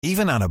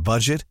Even on a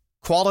budget,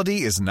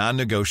 quality is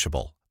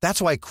non-negotiable.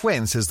 That's why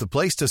Quince is the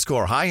place to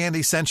score high-end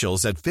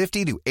essentials at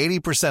 50 to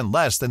 80%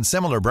 less than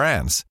similar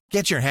brands.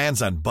 Get your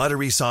hands on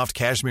buttery soft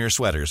cashmere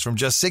sweaters from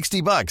just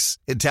 $60,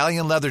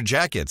 Italian leather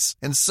jackets,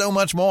 and so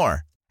much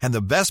more. And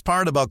the best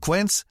part about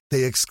Quince,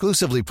 they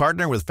exclusively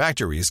partner with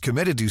factories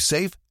committed to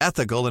safe,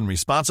 ethical, and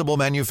responsible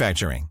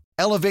manufacturing.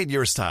 Elevate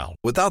your style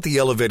without the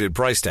elevated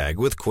price tag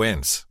with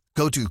Quince.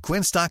 Go to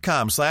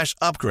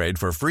quince.com/upgrade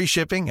for free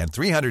shipping and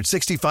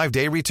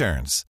 365-day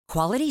returns.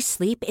 Quality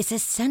sleep is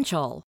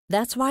essential.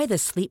 That's why the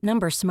Sleep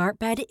Number Smart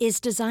Bed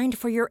is designed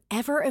for your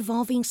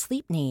ever-evolving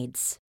sleep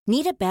needs.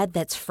 Need a bed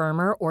that's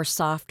firmer or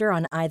softer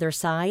on either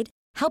side?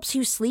 Helps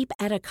you sleep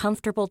at a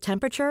comfortable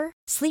temperature?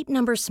 Sleep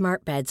Number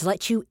Smart Beds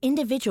let you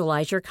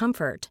individualize your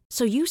comfort,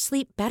 so you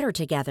sleep better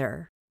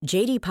together.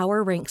 J.D.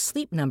 Power ranks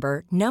Sleep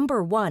Number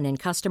number 1 in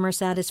customer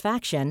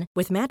satisfaction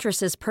with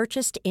mattresses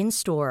purchased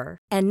in-store.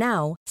 And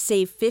now,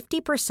 save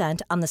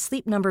 50% on the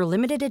Sleep Number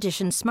Limited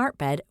Edition Smart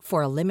Bed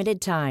for a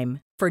limited time.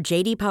 For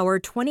J.D. Power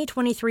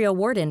 2023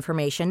 award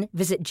information,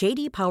 visit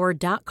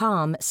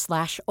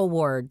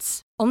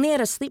jdpower.com/awards. Only at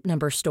a Sleep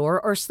Number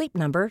store or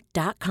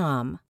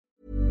sleepnumber.com.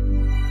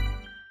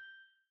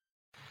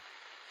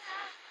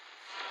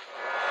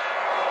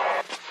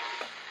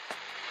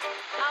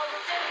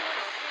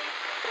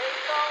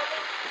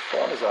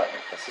 What is that?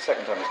 That's the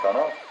second time it's gone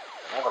off.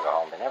 They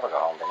never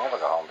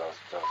go home, those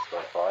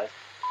boys.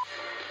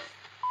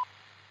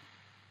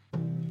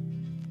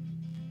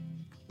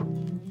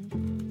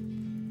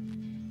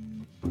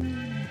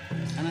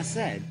 And I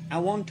said, I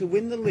want to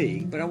win the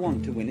league, but I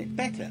want to win it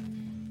better.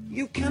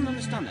 You can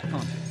understand that,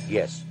 can't you?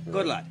 Yes.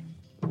 Good lad.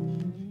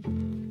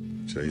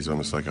 So he's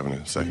almost like having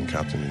a second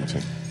captain in the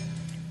team.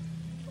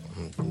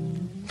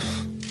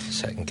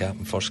 Second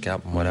captain, first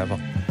captain, whatever.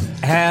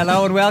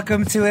 Hello and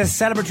welcome to a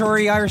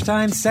celebratory Irish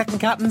Times Second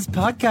Captains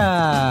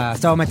podcast.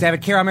 So I'm at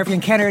David, Kieran Murphy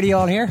and Ken Eardy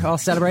all here, all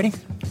celebrating.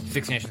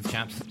 Six Nations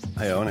champs.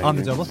 Hi, Owen. On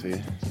the double.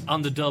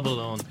 On the double,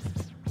 Owen.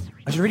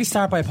 I should really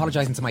start by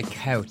apologising to my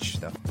couch,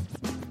 though.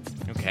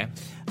 Okay.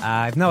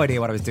 I have no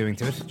idea what I was doing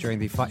to it during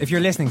the... If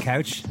you're listening,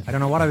 couch, I don't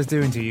know what I was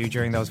doing to you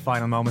during those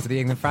final moments of the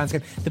England-France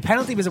game. The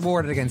penalty was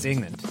awarded against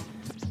England.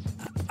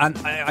 And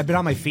I've been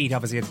on my feet,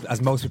 obviously,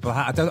 as most people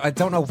have. I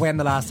don't know when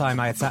the last time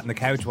I had sat on the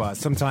couch was.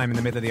 Sometime in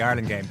the middle of the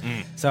Ireland game.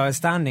 So I was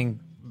standing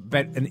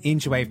about an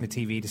inch away from the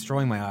TV,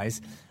 destroying my eyes.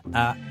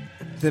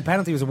 The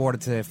penalty was awarded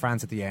to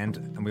France at the end,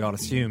 and we all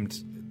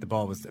assumed the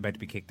ball was about to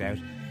be kicked out.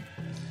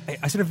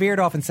 I sort of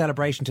veered off in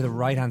celebration to the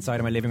right-hand side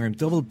of my living room,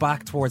 doubled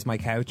back towards my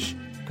couch,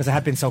 because I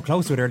had been so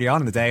close to it early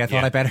on in the day. I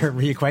thought I'd better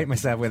reacquaint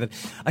myself with it.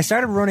 I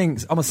started running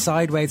almost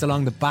sideways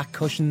along the back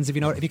cushions, if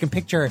you can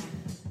picture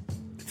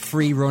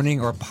free running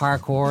or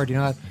parkour, do you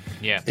know that?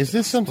 Yeah. Is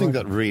this something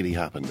that really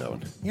happened,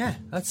 Owen? Yeah,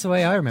 that's the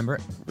way I remember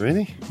it.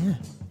 Really? Yeah.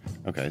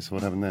 Okay, so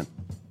what happened then?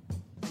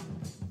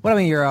 Well, I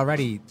mean, you're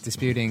already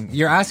disputing.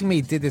 You're asking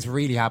me, did this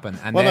really happen?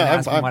 And then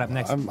asking what happened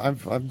next.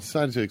 I've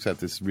decided to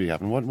accept this really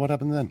happened. What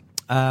happened then?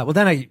 Well,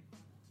 then I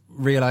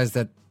realised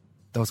that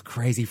those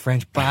crazy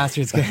French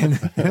bastards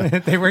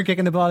they weren't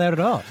kicking the ball out at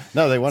all.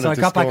 No, they wanted to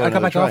score. I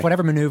got back try. off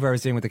whatever manoeuvre I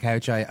was doing with the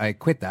couch. I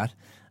quit that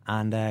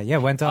and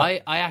went off.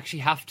 I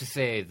actually have to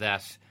say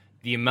that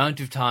the amount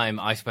of time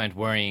I spent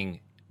worrying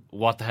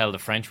what the hell the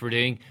French were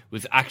doing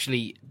was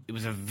actually, it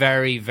was a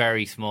very,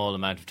 very small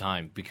amount of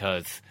time,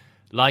 because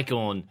like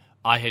Owen,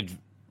 I had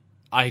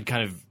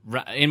kind of,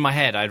 in my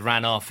head, I'd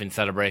ran off in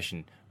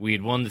celebration. We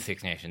had won the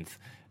Six Nations.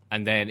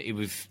 And then it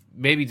was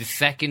maybe the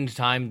second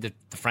time that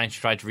the French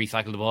tried to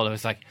recycle the ball. I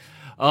was like,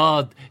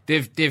 oh,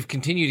 they've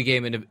continued the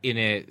game in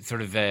a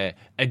sort of a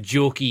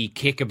jokey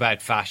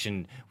kickabout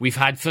fashion. We've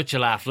had such a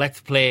laugh. Let's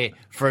play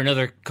for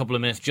another couple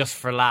of minutes just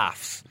for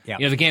laughs. Yep.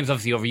 You know, the game's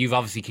obviously over. You've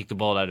obviously kicked the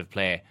ball out of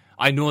play.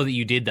 I know that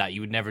you did that. You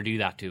would never do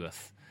that to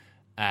us.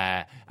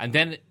 And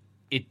then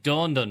it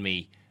dawned on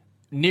me,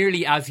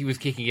 nearly as he was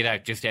kicking it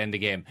out just to end the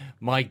game,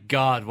 my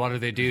God, what are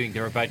they doing?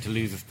 They're about to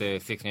lose us the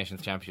Six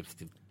Nations Championships.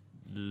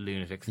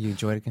 Lunatics. You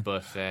enjoyed it again?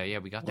 But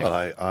we got there.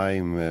 Well,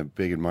 I'm a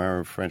big admirer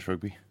of French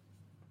rugby.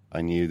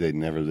 I knew they'd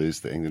never lose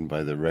to England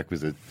by the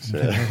requisite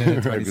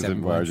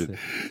margin.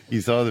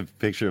 You saw the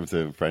picture of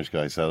the French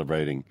guy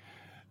celebrating.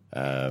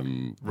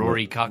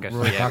 Rory Cockett.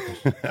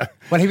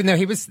 Well,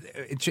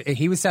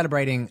 he was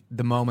celebrating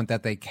the moment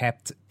that they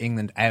kept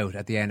England out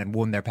at the end and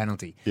won their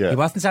penalty. Yeah. He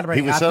wasn't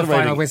celebrating the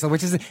final whistle,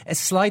 which is a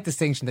slight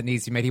distinction that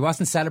needs to be made. He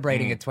wasn't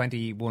celebrating a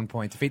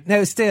 21-point defeat.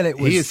 No, still it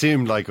was. He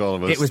assumed, like all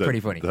of us, it was pretty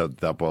funny.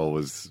 That ball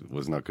was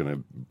not going to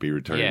be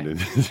returned.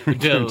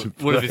 Until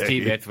one of his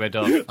teammates went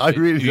off. I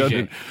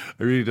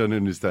really don't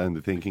understand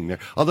the thinking there.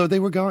 Although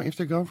if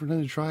they're going for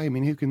another try, I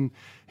mean, who can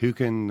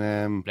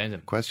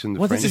question the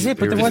French? This is it,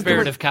 but the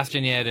spirit of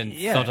Castagnet and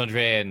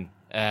Saint-André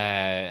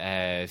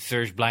and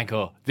Serge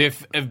Blanco.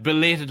 They've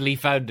belatedly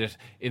found it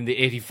in the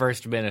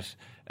 81st minute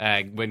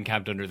when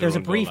camped under the There's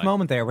a brief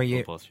moment there where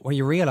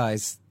you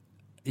realise,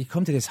 you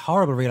come to this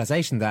horrible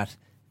realisation that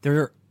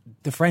the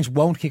French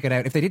won't kick it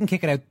out. If they didn't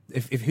kick it out,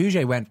 if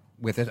Huget went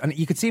with it, and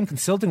you could see him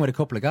consulting with a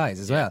couple of guys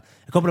as well.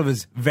 A couple of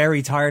his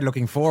very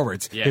tired-looking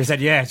forwards who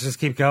said, "Yeah, just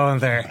keep going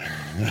there.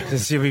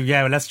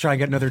 Let's try and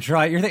get another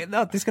try." You're thinking,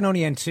 no, this can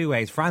only end two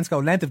ways. France go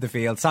length of the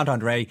field,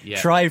 Saint-André,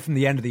 try from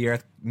the end of the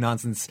earth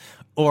nonsense,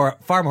 or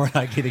far more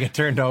likely to get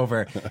turned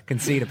over,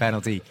 concede a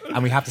penalty,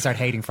 and we have to start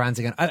hating France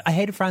again. I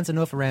hated France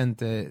enough around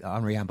the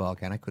Henri handball,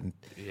 Ken. I couldn't.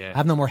 I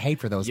have no more hate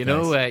for those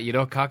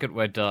guys. Cockett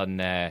went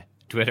on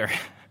Twitter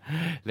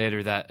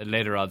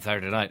later on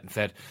Saturday night and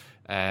said,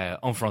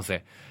 en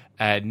français,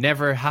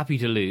 never happy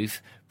to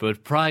lose,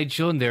 but pride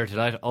shown there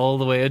tonight all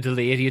the way until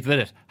the 80th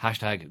minute.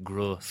 #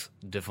 grosse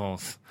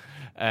défense.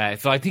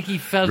 So I think he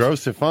felt...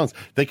 Grosse défense.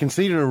 They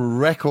conceded a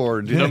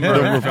record number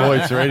of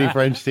points for any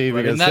French team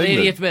against England.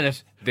 In that 80th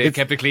minute, they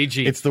kept a clean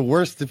sheet. It's the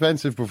worst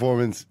defensive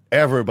performance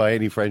ever by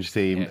any French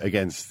team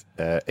against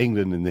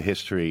England in the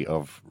history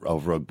of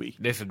rugby.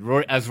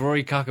 Listen, as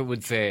Rory Cockett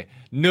would say,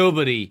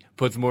 nobody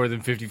puts more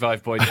than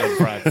 55 points on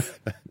France.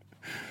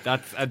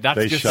 That's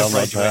they just shall a not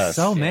French pass.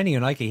 So many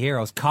unlikely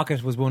heroes.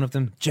 Cockett was one of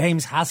them.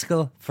 James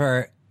Haskell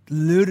for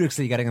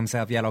ludicrously getting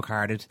himself yellow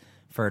carded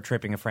for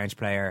tripping a French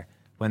player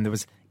when there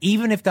was...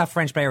 Even if that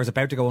French player was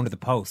about to go under the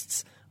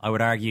posts, I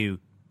would argue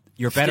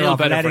you're better off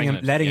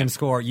letting him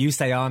score. You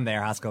stay on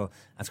there, Haskell,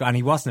 and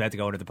he wasn't about to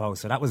go under the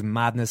post, so that was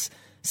madness.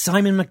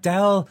 Simon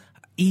McDowell,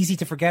 easy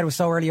to forget, it was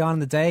so early on in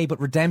the day,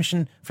 but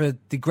redemption for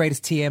the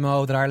greatest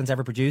TMO that Ireland's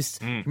ever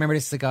produced. Remember,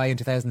 this is a guy in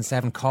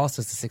 2007 cost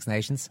us the Six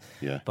Nations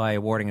by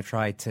awarding a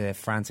try to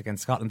France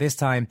against Scotland. This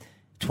time,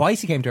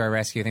 twice he came to our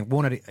rescue. I think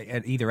one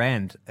at either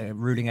end,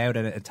 ruling out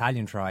an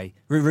Italian try,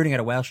 ruling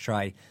out a Welsh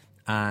try,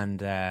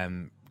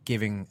 and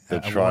giving the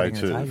try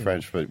to the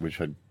French, but which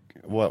had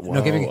he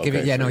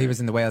was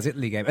in the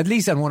Wales-Italy game. At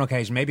least on one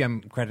occasion. Maybe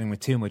I'm crediting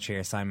with too much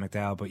here, Simon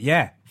McDowell.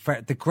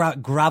 But the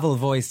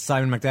gravel-voiced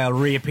Simon McDowell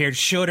reappeared,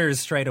 shudders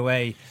straight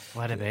away.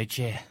 What about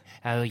you?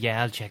 Oh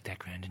yeah, I'll check that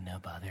ground and no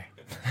bother.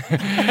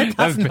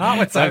 That's not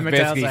what Simon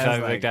McDowell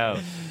sounds like.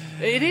 McDowell.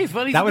 It is.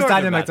 Well, that was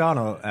Daniel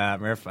McDonnell,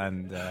 Murph,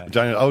 and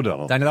Daniel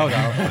O'Donnell.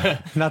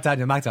 Not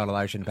Daniel McDonnell,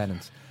 Irish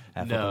Independent.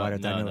 No.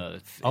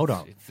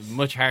 It's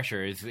much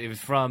harsher. It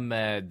was from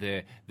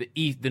the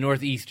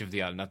northeast of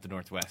the island, not the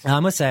northwest. I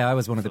must say, I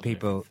was one of the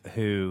people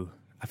who,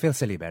 I feel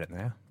silly about it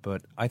now,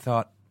 but I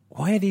thought,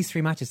 why are these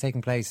three matches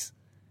taking place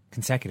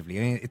consecutively?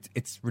 I mean,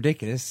 it's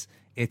ridiculous.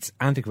 It's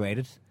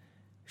antiquated.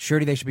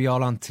 Surely they should be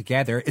all on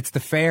together. It's the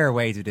fair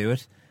way to do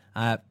it.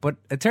 But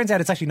it turns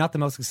out it's actually not the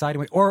most exciting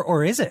way.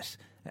 Or is it?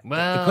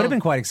 Well, it could have been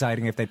quite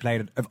exciting if they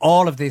played it, if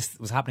all of this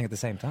was happening at the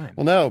same time.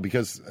 Well, no,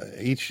 because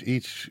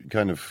each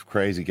kind of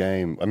crazy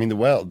game. I mean, the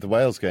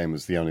Wales game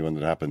was the only one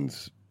that happened,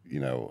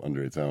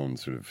 under its own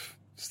sort of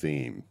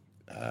steam.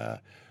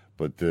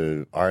 But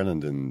the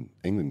Ireland and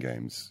England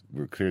games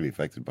were clearly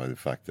affected by the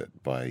fact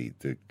that by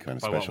the kind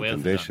of special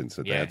conditions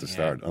that they had to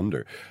start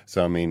under.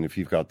 So, I mean, if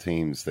you've got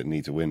teams that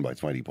need to win by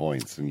 20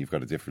 points and you've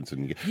got a difference,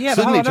 suddenly it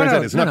turns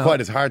out it's not quite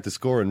as hard to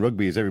score in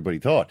rugby as everybody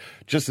thought,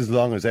 just as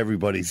long as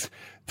everybody's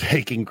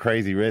taking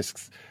crazy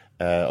risks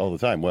all the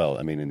time. Well,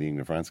 I mean, in the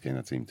England-France game,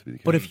 that seemed to be the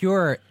case. But if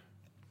you're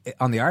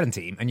on the Ireland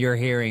team and you're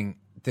hearing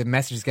the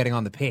messages getting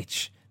on the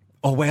pitch,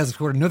 Wales have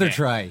scored another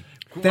try.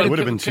 Then it would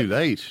have been too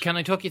late. Can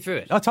I talk you through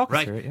it? I'll talk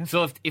you through it, yeah.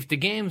 So if the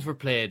games were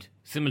played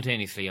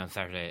simultaneously on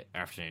Saturday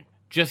afternoon,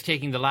 just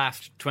taking the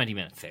last 20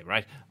 minutes, say,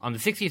 right? On the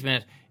 60th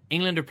minute,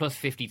 England are plus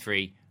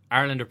 53,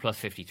 Ireland are plus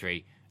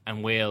 53,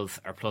 and Wales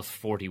are plus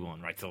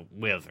 41, right? So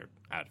Wales are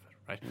out of it,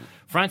 right?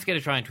 France get a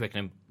try in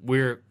Twickenham.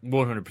 We're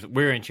 100%,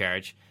 we're in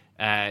charge.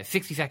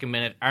 62nd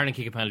minute, Ireland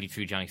kick a penalty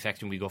through Johnny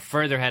Sexton. We go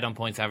further ahead on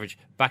points average,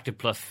 back to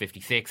plus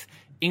 56.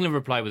 England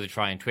reply with a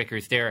try in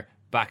Twickers. They're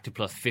back to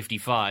plus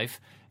 55.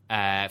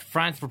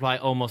 France reply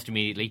almost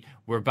immediately.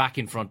 We're back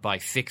in front by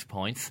 6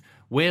 points.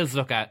 Wales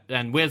look at,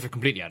 and Wales are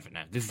completely out of it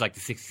now. This is like the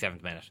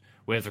 67th minute.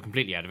 Wales are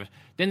completely out of it.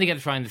 Then they get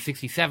a try in the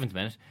 67th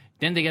minute.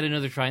 Then they get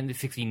another try in the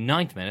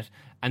 69th minute.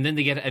 And then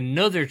they get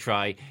another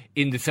try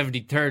in the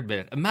 73rd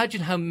minute. Imagine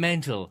how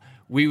mental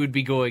we would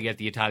be going at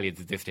the Italians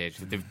at this stage,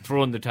 that they've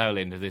thrown the towel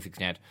in to this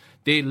extent.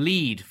 They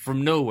lead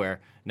from nowhere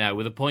now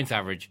with a points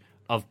average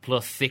of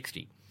plus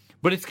 60.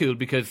 But it's cool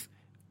because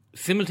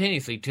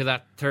simultaneously to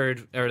that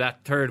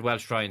third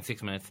Welsh try in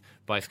 6 minutes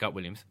by Scott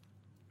Williams,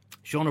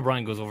 Sean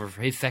O'Brien goes over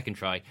for his second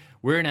try.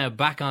 We're now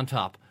back on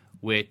top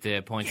with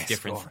the points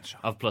difference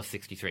of plus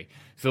 63.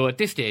 So at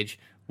this stage,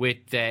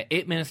 with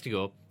 8 minutes to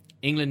go,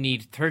 England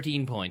need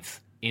 13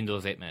 points in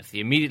those 8 minutes. They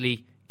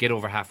immediately get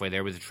over halfway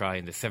there with a try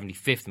in the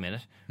 75th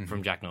minute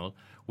from Jack Noel.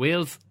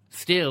 Wales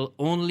still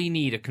only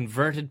need a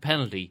converted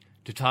penalty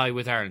to tie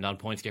with Ireland on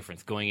points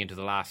difference going into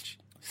the last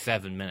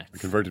 7 minutes. A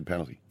converted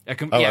penalty.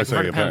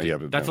 Converted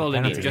penalty. That's all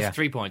they need, just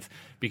 3 points,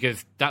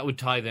 because that would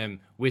tie them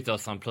with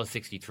us on plus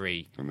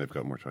 63. And they've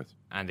got more tries.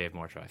 And they have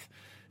more tries.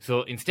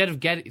 So instead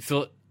of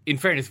in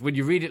fairness, when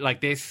you read it like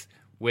this,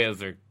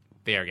 Wales are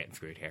getting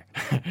screwed here.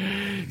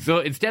 So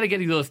instead of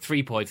getting those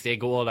 3 points, they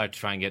go all out to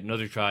try and get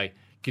another try,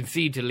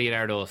 concede to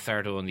Leonardo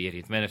Sarto in the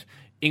 80th minute.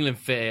 England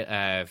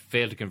fail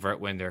to convert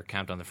when they're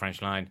camped on the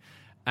French line.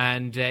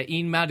 And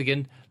Ian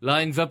Madigan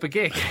lines up a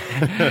kick.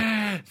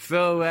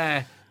 So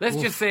let's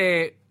just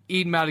say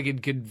Ian Madigan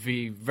could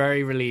be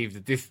very relieved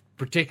that this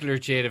particular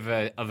chain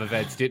of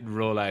events didn't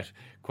roll out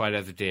quite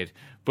as it did.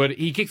 But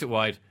he kicks it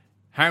wide,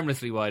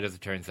 harmlessly wide as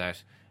it turns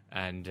out,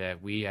 and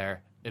we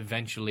are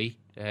eventually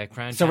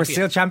crowned So we're champions.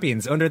 still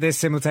champions under this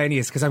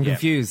simultaneous, because I'm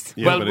confused.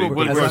 Yeah, Well,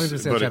 but as long as we're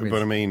still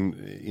champions. I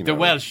mean, you know, The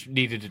Welsh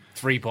needed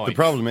 3 points. the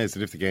problem is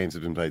that if the games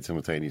had been played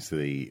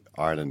simultaneously,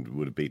 Ireland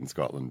would have beaten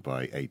Scotland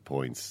by 8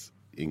 points.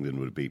 England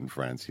would have beaten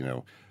France,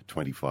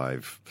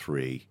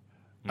 25-3,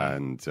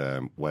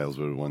 and Wales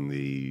would have won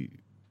the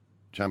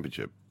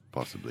championship,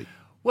 possibly.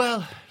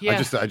 Well,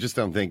 yeah. I just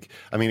don't think.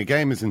 I mean, a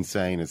game as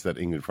insane as that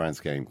England-France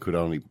game could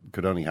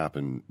only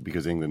happen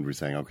because England were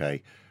saying,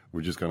 "Okay,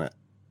 we're just going to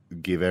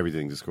give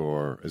everything to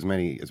score as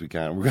many as we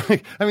can."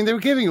 I mean, they were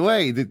giving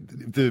away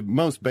the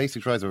most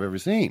basic tries I've ever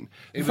seen.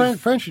 The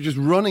French are just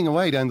running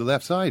away down the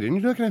left side, and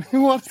you're looking at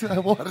what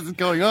is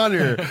going on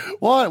here?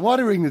 What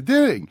are England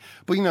doing?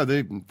 But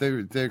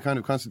they're kind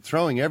of constantly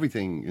throwing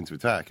everything into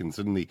attack, and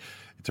suddenly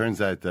it turns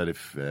out that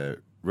if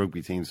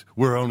rugby teams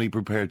were only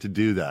prepared to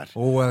do that.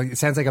 Oh, well, it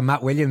sounds like a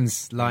Matt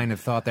Williams line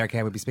of thought there,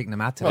 Ken. We'll be speaking to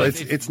Matt today. Well,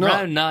 it's not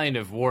round 9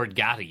 of Ward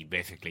Gatty,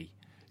 basically.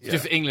 It's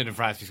just England and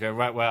France just go,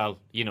 right, well,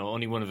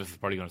 only one of us is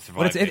probably going to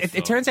survive. But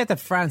it turns out that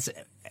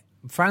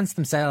France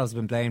themselves have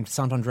been blamed.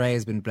 Saint-André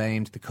has been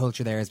blamed. The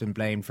culture there has been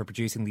blamed for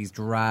producing these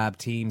drab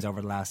teams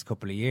over the last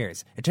couple of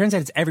years. It turns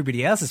out it's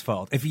everybody else's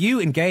fault. If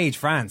you engage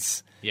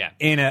France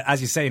in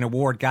a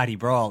Ward Gatty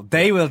brawl,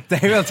 they will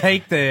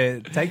take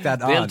that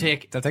on. They'll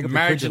take up the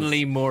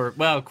marginally more,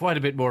 quite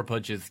a bit more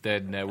punches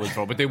than we'll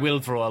throw, but they will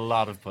throw a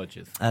lot of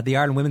punches. The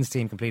Ireland women's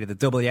team completed the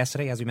double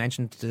yesterday. As we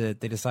mentioned,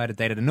 they decided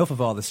they had enough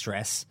of all the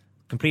stress,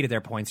 completed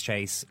their points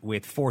chase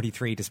with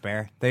 43 to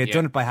spare. They had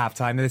done it by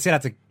half-time. They still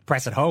had to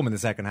press it home in the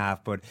second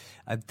half, but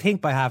I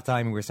think by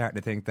half-time we were starting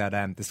to think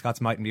that the Scots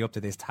mightn't be up to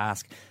this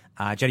task.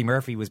 Jenny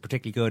Murphy was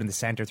particularly good in the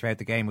centre throughout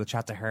the game. We'll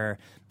chat to her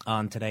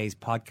on today's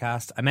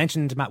podcast. I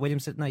mentioned Matt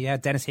Williams, didn't I? Yeah,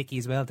 Dennis Hickey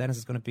as well. Dennis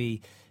is going to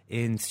be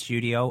in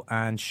studio,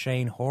 and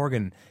Shane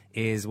Horgan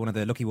is one of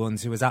the lucky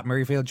ones who was at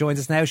Murrayfield. Joins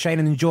us now. Shane,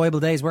 an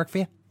enjoyable day's work for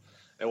you?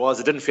 It was.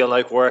 It didn't feel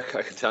like work,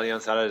 I can tell you.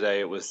 On Saturday,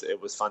 it was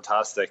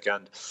fantastic.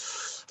 And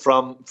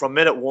from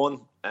minute one,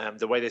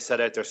 the way they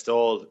set out their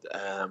stall,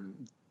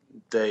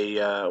 they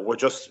were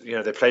just,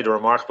 they played a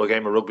remarkable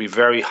game of rugby,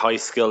 very high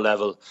skill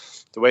level.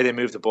 The way they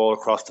moved the ball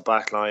across the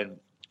back line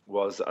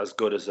was as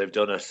good as they've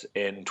done it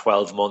in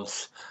 12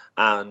 months.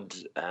 And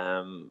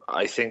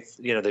I think,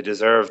 they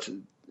deserved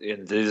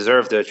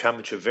the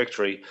championship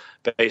victory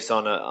based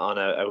on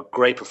a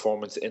great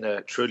performance in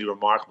a truly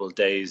remarkable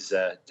day's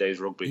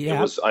rugby. Yeah.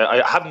 It was.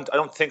 I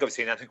don't think I've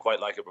seen anything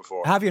quite like it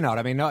before. Have you not?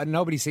 I mean,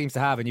 nobody seems to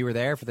have, and you were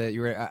there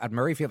you were at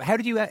Murrayfield. How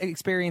did you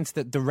experience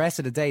the rest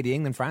of the day, the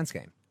England-France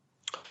game?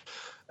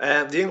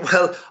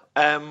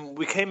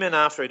 We came in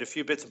after, I had a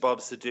few bits and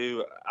bobs to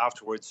do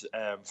afterwards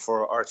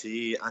for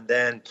RTE, and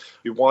then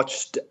we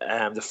watched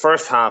the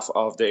first half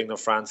of the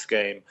England-France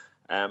game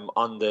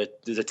on the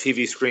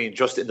TV screen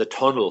just in the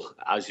tunnel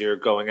as you're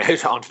going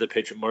out onto the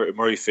pitch at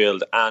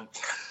Murrayfield. And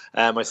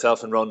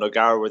myself and Ronan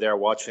O'Gara were there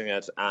watching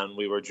it, and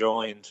we were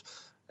joined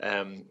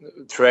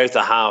throughout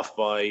the half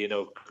by,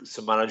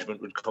 some management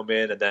would come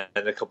in, and then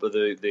a couple of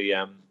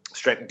the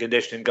strength and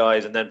conditioning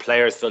guys, and then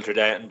players filtered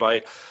out. And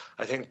by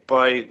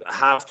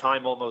half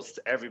time, almost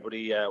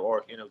everybody,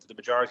 or the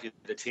majority of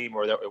the team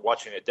were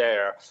watching it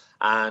there.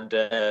 And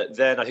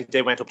then I think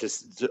they went up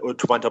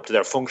to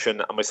their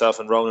function, and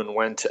myself and Ronan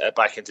went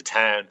back into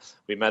town.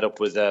 We met up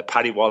with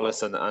Paddy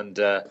Wallace and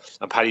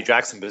Paddy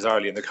Jackson,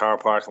 bizarrely, in the car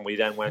park, and we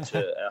then went to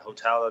a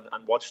hotel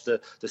and watched the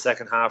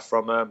second half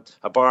from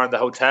a bar in the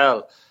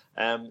hotel.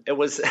 It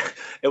was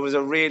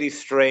a really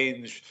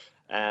strange.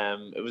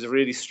 It was a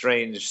really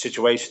strange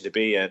situation to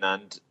be in,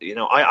 and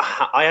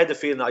I had the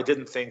feeling I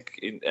didn't think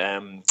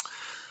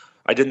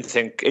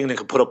England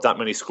could put up that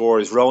many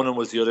scores. Ronan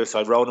was the other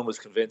side. Ronan was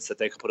convinced that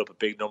they could put up a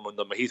big number on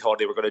them. He thought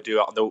they were going to do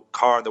it on the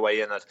car on the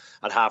way in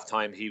at half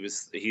time. He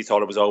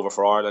thought it was over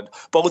for Ireland.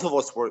 Both of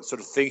us were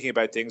sort of thinking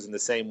about things in the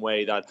same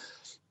way, that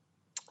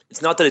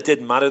it's not that it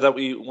didn't matter that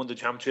we won the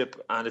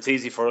championship, and it's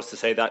easy for us to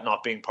say that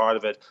not being part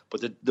of it,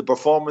 but the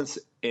performance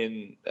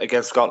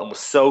against Scotland was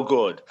so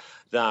good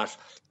that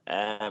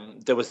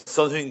there was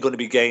something going to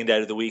be gained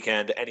out of the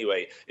weekend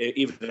anyway,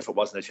 even if it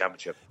wasn't a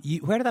championship.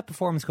 Where did that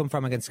performance come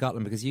from against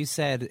Scotland? Because you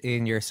said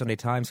in your Sunday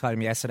Times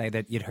column yesterday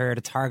that you'd heard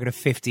a target of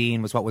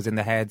 15 was what was in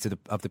the heads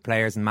of the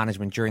players and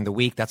management during the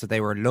week. That's what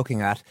they were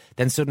looking at.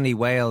 Then suddenly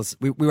Wales,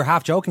 we were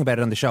half joking about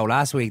it on the show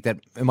last week, that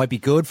it might be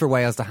good for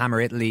Wales to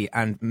hammer Italy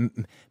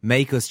and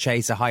make us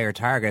chase a higher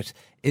target.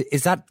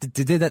 Did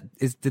that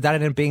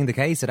end up being the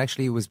case? It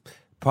actually was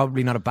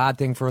probably not a bad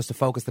thing for us to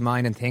focus the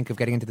mind and think of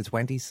getting into the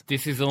 20s.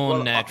 This is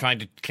on trying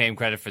to claim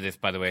credit for this,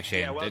 by the way,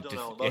 Shane. Yeah, well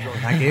done.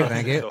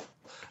 Thank you.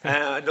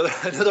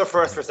 Another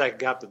first for second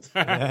captains.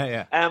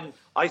 Yeah.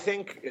 I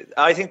think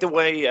the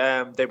way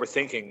they were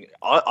thinking,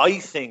 I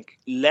think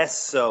less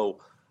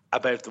so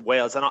about the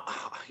Wales, and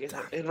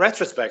in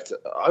retrospect,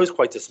 I was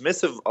quite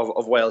dismissive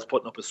of Wales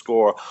putting up a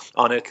score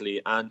on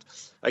Italy. And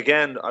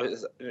again,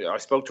 I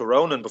spoke to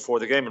Ronan before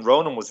the game, and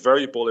Ronan was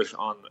very bullish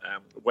on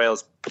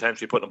Wales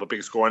potentially putting up a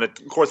big score. And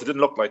of course, it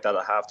didn't look like that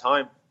at half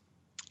time.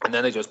 And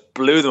then they just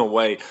blew them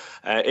away.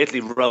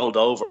 Italy rolled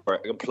over,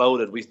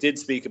 imploded. We did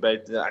speak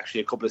about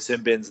actually a couple of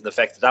sin bins and the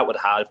effect that would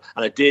have,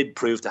 and it did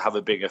prove to have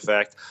a big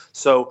effect.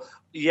 So,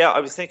 yeah, I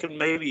was thinking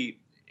maybe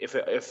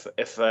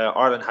if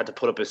Ireland had to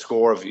put up a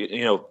score of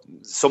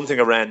something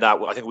around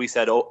that, I think we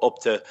said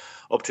up to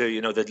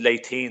the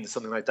late teens,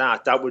 something like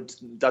that.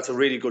 That's a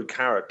really good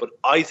carrot. But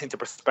I think the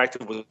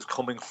perspective was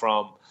coming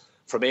from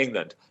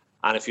England.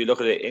 And if you look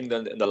at it,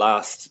 England in the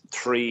last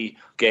 3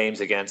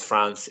 games against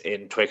France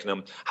in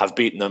Twickenham have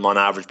beaten them on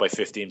average by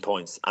 15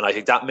 points. And I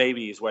think that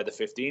maybe is where the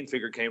 15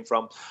 figure came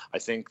from. I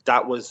think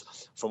that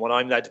was, from what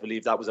I'm led to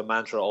believe, that was a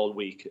mantra all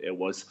week. It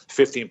was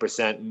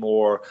 15%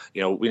 more,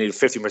 we need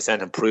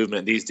 15% improvement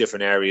in these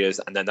different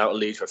areas, and then that will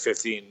lead to a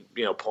 15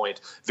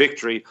 point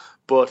victory.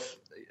 But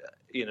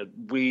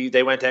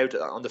they went out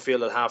on the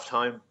field at half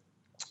time.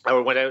 I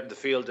went out in the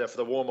field for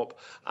the warm-up,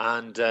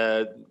 and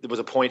there was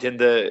a point in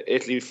the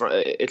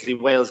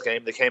Italy-Wales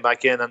game. They came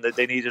back in, and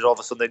they needed, all of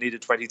a sudden, they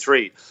needed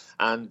 23.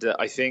 And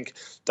I think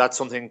that's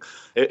something,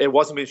 it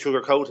wasn't being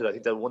sugar-coated. I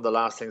think that one of the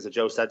last things that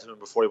Joe said to him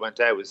before he went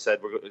out was,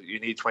 you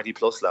need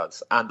 20-plus,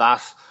 lads. And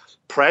that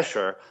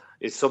pressure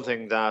is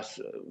something that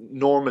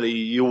normally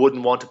you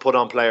wouldn't want to put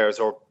on players,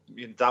 or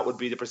that would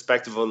be the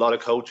perspective of a lot of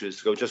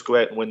coaches, to go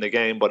out and win the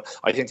game. But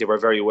I think they were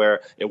very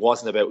aware it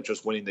wasn't about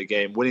just winning the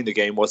game. Winning the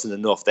game wasn't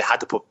enough. They had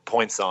to put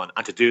points on,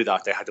 and to do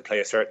that they had to play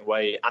a certain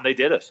way, and they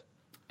did it.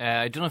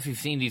 I don't know if you've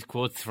seen these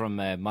quotes from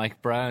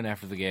Mike Brown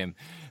after the game,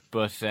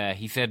 but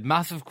he said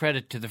massive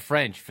credit to the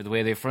French for the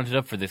way they fronted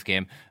up for this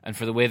game and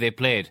for the way they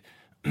played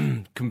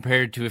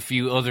compared to a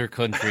few other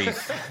countries.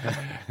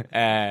 So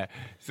I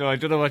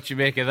don't know what you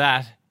make of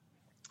that.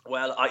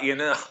 Well, I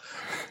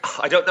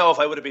don't know if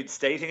I would have been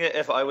stating it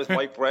if I was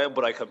Mike Brown,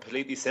 but I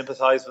completely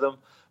sympathise with him,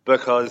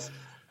 because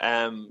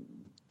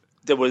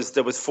there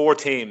was 4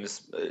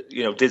 teams,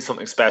 did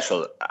something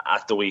special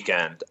at the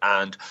weekend,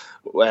 and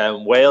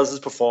Wales's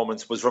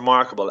performance was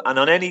remarkable. And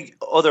on any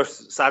other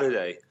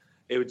Saturday,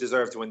 it would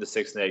deserve to win the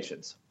Six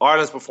Nations.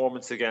 Ireland's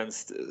performance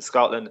against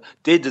Scotland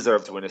did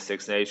deserve to win the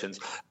Six Nations,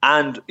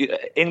 and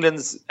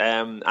England's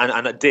and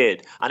it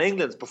did. And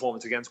England's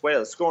performance against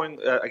Wales, scoring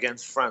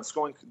against France,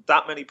 scoring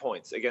that many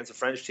points against a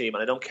French team,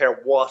 and I don't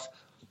care what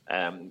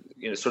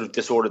sort of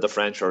disorder the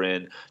French are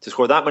in, to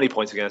score that many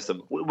points against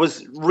them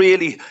was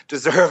really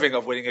deserving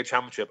of winning a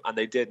championship, and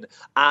they didn't.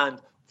 And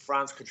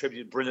France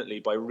contributed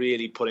brilliantly by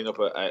really putting up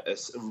a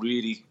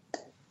really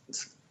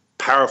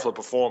powerful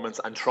performance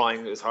and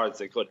trying as hard as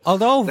they could.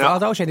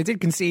 Although Shane, they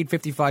did concede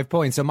 55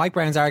 points, so Mike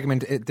Brown's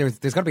argument, there's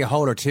got to be a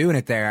hole or two in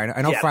it there.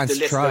 I know France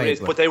tried,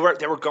 but they were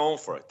going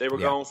for it. They were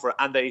going for it,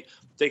 and they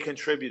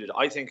contributed.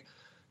 I think.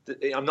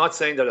 I'm not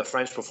saying that the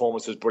French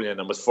performance was brilliant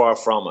and was far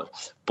from it,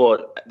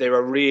 but they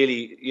were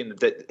really,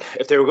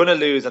 if they were going to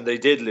lose, and they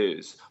did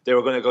lose, they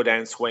were going to go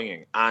down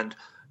swinging. And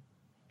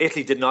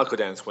Italy did not go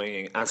down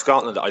swinging, and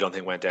Scotland, I don't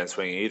think, went down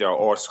swinging either.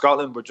 Or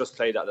Scotland were just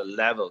played at a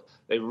level.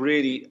 They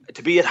really,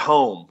 to be at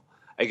home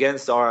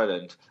against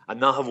Ireland and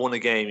not have won a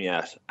game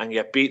yet, and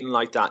get beaten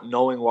like that,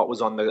 knowing what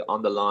was on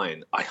the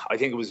line, I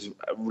think it was a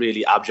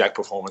really abject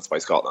performance by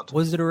Scotland.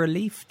 Was it a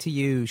relief to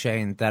you,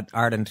 Shane, that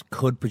Ireland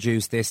could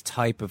produce this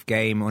type of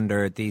game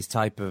under these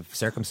type of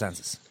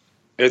circumstances?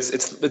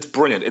 It's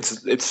brilliant.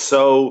 It's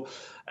so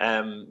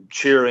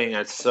cheering,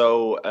 it's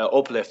so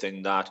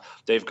uplifting that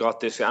they've got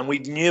this, and we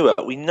knew it.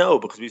 We know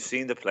because we've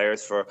seen the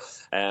players for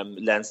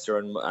Leinster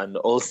and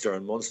Ulster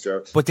and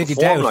Munster. But did you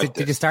doubt?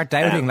 Did you start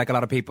doubting, like a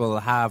lot of people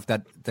have,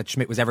 that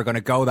Schmidt was ever going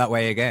to go that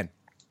way again?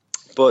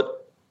 Or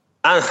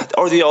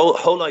the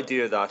whole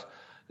idea that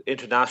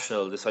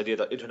international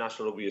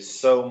rugby is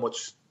so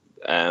much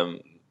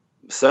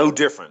so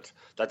different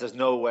that there's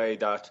no way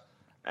that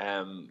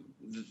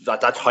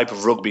that type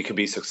of rugby can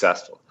be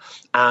successful.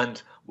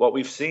 And what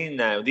we've seen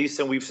now,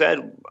 we've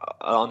said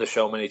on the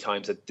show many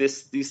times that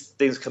these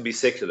things can be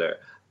secular,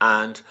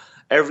 and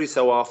every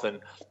so often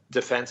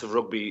defensive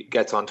rugby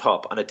gets on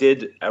top, and it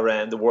did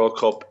around the World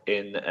Cup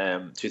in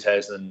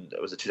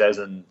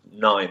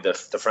 2009, the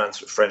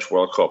French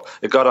World Cup.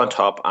 It got on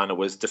top, and it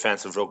was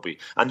defensive rugby,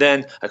 and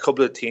then a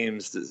couple of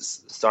teams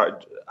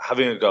started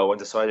having a go and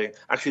deciding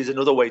actually there's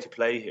another way to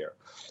play here.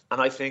 And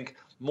I think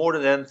more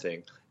than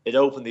anything, it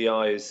opened the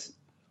eyes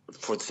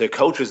for the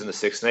coaches in the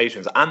Six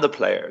Nations and the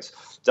players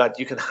that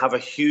you can have a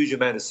huge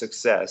amount of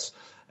success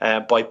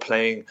by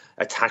playing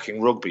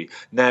attacking rugby.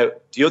 Now,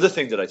 the other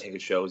thing that I think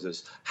it shows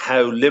is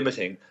how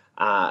limiting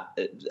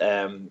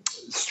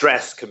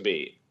stress can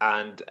be.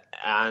 And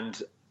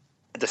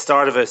at the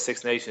start of a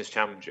Six Nations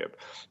championship,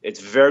 it's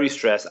very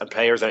stressed and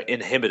players are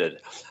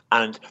inhibited.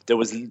 And there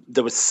was a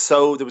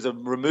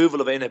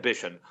removal of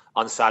inhibition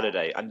on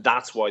Saturday, and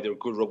that's why the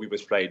good rugby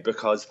was played,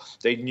 because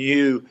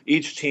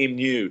each team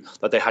knew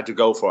that they had to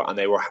go for it, and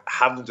they were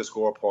having to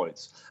score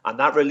points. And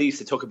that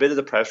release, it took a bit of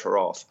the pressure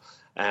off.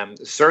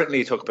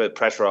 Certainly took a bit of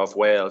pressure off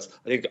Wales.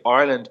 I think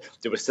Ireland,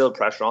 there was still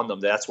pressure on them.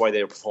 That's why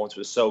their performance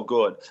was so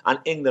good. And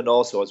England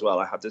also as well,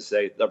 I have to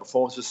say. Their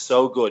performance was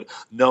so good,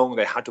 knowing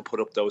they had to put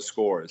up those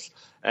scores.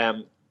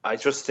 I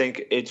just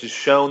think it has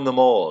shown them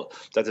all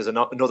that there's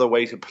another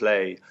way to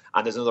play,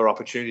 and there's another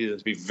opportunity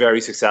to be very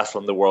successful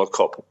in the World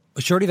Cup.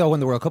 Surely, though, when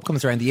the World Cup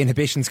comes around, the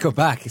inhibitions go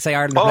back. Say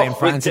Ireland are playing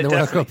France in the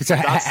World Cup. So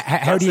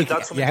how do you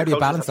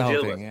balance the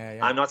whole thing? Yeah.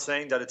 I'm not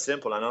saying that it's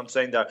simple, and I'm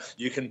saying that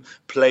you can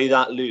play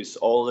that loose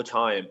all the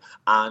time,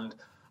 and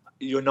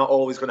you're not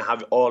always going to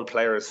have all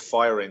players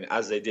firing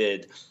as they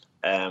did,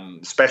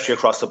 especially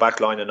across the back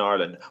line in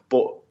Ireland.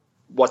 But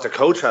what the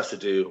coach has to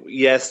do,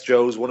 yes,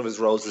 Joe's one of his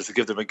roles is to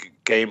give them a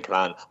game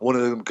plan. One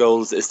of the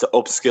goals is to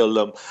upskill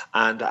them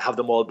and have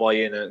them all buy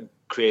in and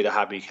create a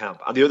happy camp.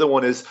 And the other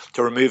one is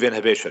to remove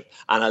inhibition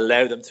and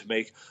allow them to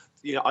make,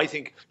 I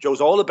think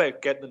Joe's all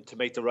about getting them to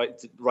make the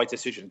right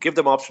decision. Give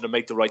them option to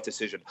make the right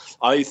decision.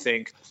 I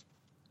think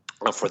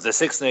for the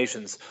Six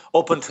Nations,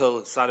 up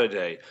until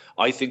Saturday,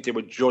 I think they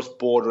were just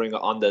bordering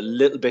on the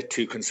little bit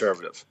too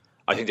conservative.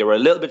 I think they were a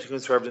little bit too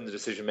conservative in the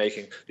decision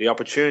making. The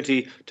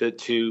opportunity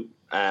to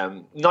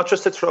not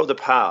just to throw the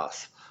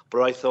pass,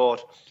 but I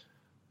thought,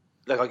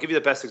 I'll give you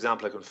the best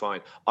example I can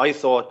find. I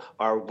thought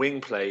our wing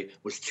play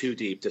was too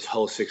deep this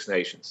whole Six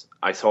Nations.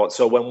 I thought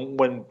so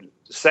when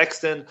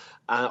Sexton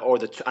or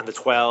the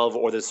 12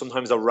 or there's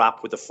sometimes a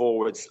wrap with the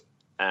forwards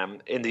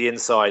in the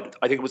inside,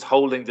 I think it was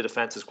holding the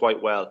defences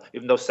quite well,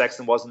 even though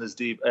Sexton wasn't as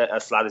deep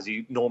as flat as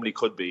he normally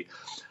could be.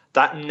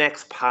 That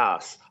next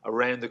pass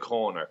around the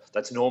corner,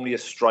 that's normally a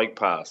strike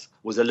pass,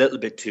 was a little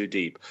bit too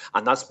deep.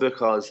 And that's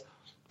because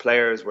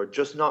players were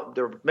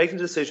they were making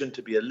the decision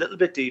to be a little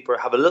bit deeper,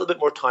 have a little bit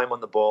more time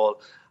on the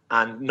ball,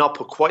 and not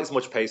put quite as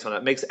much pace on it.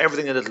 It makes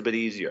everything a little bit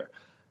easier.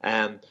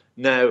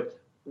 Now,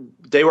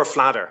 they were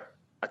flatter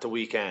at the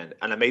weekend,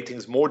 and it made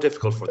things more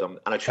difficult for them,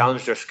 and it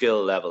challenged their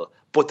skill level.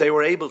 But they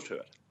were able to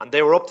it, and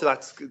they were up to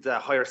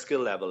that higher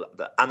skill level,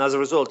 and as a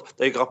result,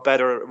 they got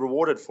better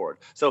rewarded for it.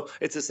 So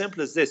it's as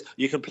simple as this.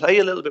 You can play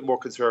a little bit more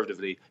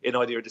conservatively in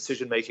either your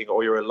decision-making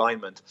or your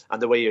alignment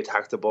and the way you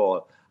attack the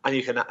ball, and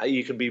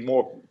you can be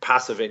more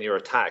passive in your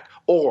attack,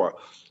 or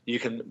you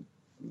can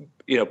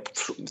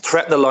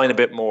threaten the line a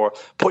bit more,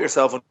 put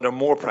yourself under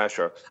more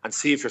pressure and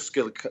see if your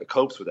skill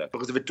copes with it.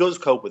 Because if it does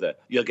cope with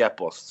it, you'll get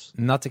busts.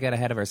 Not to get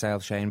ahead of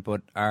ourselves, Shane,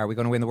 but are we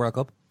going to win the World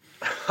Cup?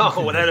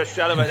 Oh, without a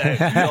shadow of a doubt.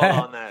 It's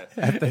all on now.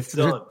 It's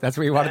done. That's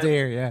what you wanted to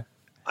hear, yeah.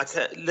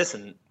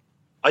 Listen,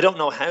 I don't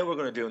know how we're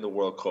going to do in the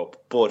World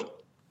Cup,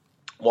 but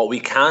what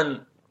we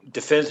can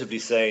definitively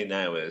say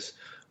now is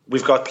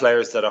we've got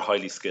players that are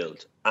highly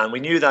skilled. And we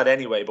knew that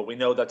anyway, but we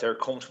know that they're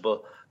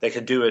comfortable. They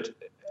can do it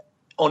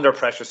under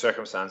pressure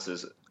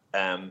circumstances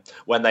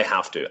when they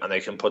have to, and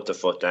they can put the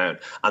foot down.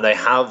 And I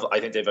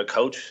think they have a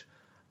coach,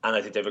 and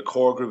I think they have a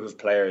core group of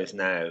players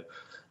now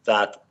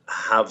that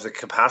have the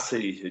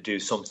capacity to do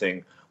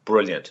something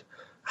brilliant.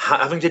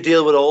 Having to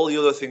deal with all the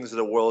other things that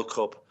a World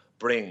Cup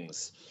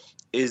brings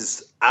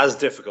is as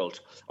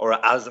difficult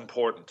or as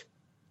important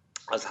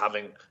as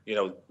having,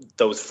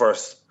 those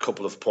first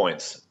couple of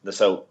points.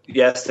 So,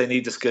 yes, they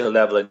need the skill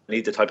level, they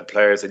need the type of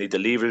players, they need the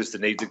levers, they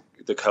need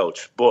the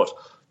coach. But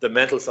the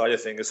mental side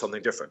of things is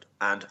something different.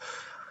 And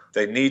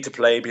they need to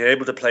be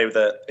able to play with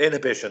the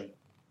inhibition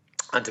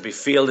and to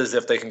feel as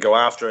if they can go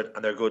after it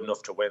and they're good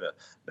enough to win it.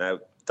 Now,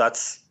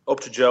 that's up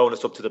to Joe and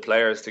it's up to the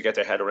players to get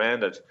their head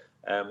around it.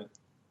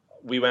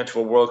 We went to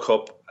a World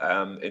Cup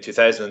in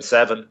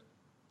 2007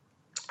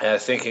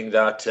 thinking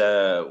that,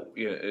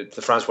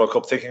 the France World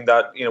Cup, thinking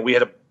that, we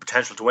had a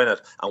potential to win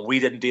it, and we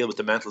didn't deal with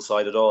the mental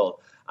side at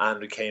all, and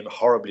we came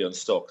horribly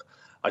unstuck.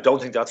 I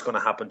don't think that's going to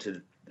happen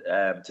to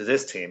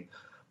this team,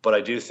 but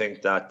I do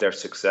think that their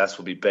success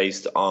will be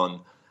based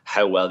on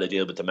how well they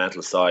deal with the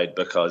mental side,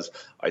 because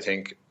I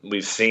think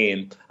we've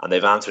seen, and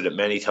they've answered it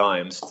many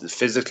times,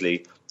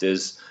 physically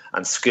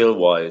and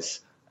skill-wise,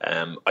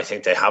 I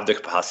think they have the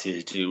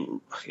capacity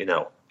to,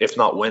 if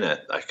not win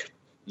it,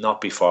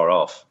 not be far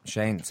off.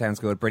 Shane, sounds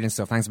good. Brilliant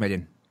stuff. Thanks a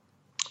million.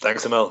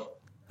 Thanks, Emil.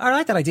 I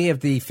like that idea of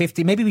the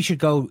 50. Maybe we should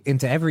go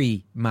into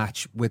every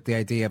match with the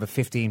idea of a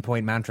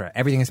 15-point mantra.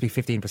 Everything has to be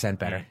 15%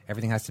 better.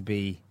 Everything has to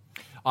be...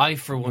 I,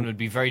 for one, would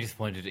be very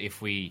disappointed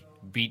if we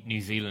beat New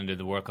Zealand in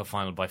the World Cup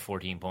final by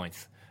 14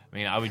 points. I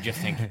mean, I would just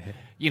think,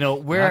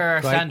 where are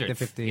our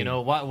standards?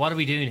 What are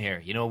we doing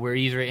here? We're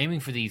either aiming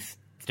for these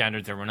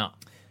standards or we're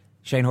not.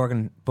 Shane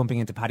Horgan bumping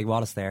into Paddy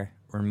Wallace there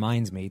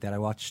reminds me that I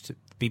watched...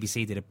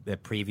 BBC did a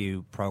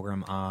preview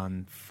programme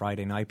on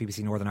Friday night,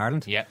 BBC Northern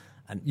Ireland. Yeah.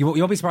 And you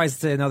won't be surprised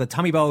to know that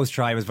Tommy Bowes'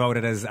 try was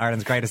voted as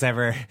Ireland's greatest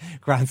ever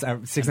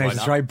Six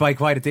Nations try by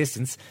quite a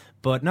distance.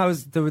 But no,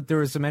 there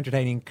were some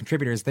entertaining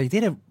contributors. They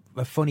did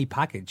a funny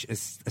package, a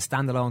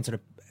standalone sort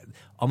of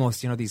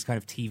almost, these kind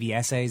of TV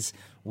essays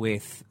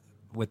with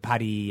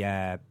Paddy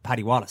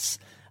Wallace.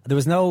 There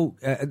was no,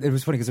 it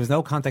was funny because there was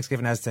no context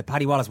given as to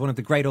Paddy Wallace, one of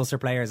the great Ulster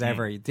players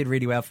ever. He did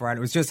really well for Ireland.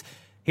 It was just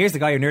Here's the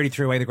guy who nearly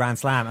threw away the Grand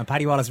Slam, and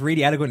Paddy Wallace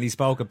really eloquently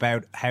spoke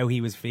about how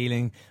he was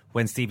feeling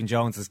when Stephen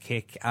Jones's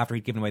kick, after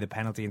he'd given away the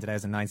penalty in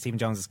 2009, Stephen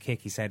Jones's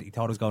kick, he said he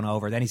thought it was going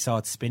over. Then he saw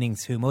it spinning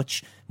too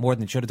much, more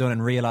than it should have done,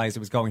 and realised it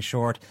was going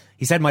short.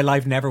 He said, my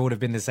life never would have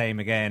been the same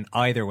again,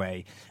 either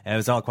way. It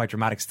was all quite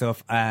dramatic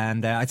stuff.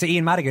 And I'd say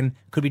Ian Madigan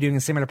could be doing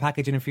a similar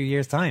package in a few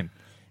years' time,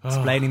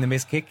 explaining the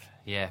missed kick.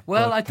 Yeah.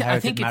 Well, I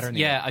think it's,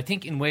 I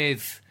think in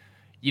ways,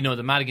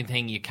 the Madigan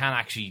thing, you can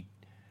actually,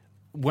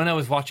 when I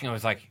was watching, I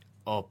was like,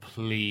 oh,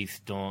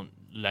 please don't.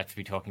 Let's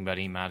be talking about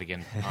Ian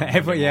Madigan.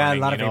 A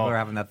lot of people are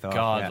having that thought.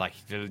 God,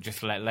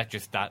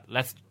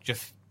 let's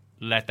just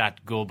let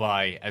that go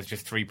by as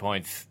just 3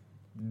 points.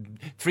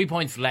 3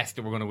 points less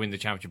that we're going to win the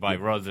championship by,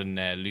 rather than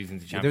losing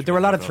the championship. There were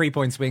a lot of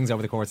 3-point swings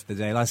over the course of the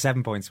day, a lot of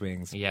 7-point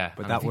swings. Yeah,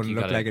 but that wouldn't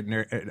look like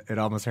it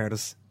almost hurt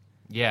us.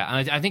 Yeah,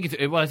 and I think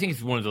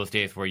it's one of those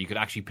days where you could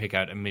actually pick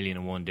out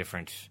 1,000,001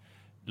 different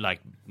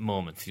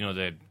moments.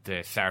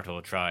 The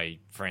Sarto try,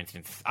 for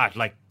instance.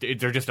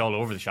 They're just all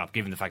over the shop,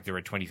 given the fact there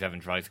were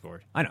 27 tries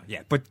scored. I know,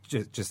 yeah, but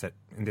just that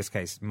in this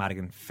case,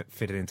 Madigan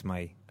fitted into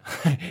my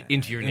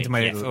into my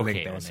yes, little okay,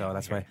 link there. So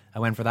that's why I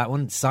went for that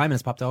one. Simon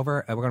has popped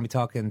over. We're going to be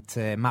talking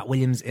to Matt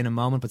Williams in a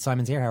moment, but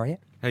Simon's here. How are you?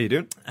 How you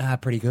doing?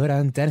 Pretty good.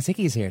 And Dennis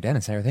Hickey's here.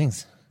 Dennis, how are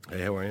things?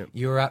 Hey, how are you?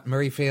 You were at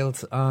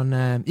Murrayfield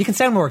on. You can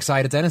sound more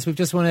excited, Dennis. We've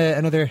just won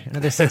another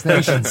Six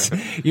Nations.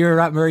 You were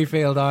at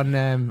Murrayfield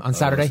on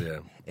Saturday. Yeah.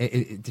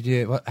 Did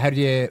you? How did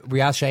you? We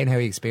asked Shane how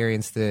he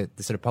experienced the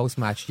sort of post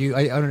match.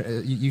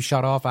 You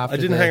shot off after. I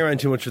didn't hang around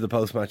too much for the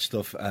post match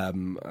stuff. I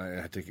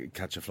had to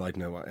catch a flight,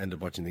 and I ended up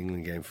watching the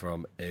England game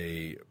from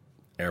a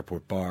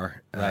airport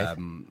bar. Right.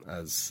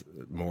 As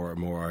more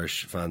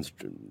Irish fans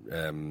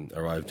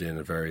arrived in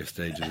at various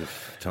stages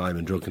of time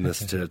and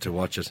drunkenness to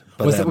watch it.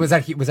 But, was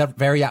that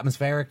very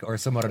atmospheric or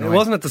somewhat annoying? It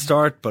wasn't at the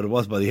start, but it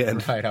was by the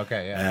end. Right.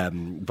 Okay. Yeah.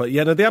 But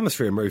yeah, no, the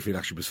atmosphere in Murrayfield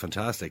actually was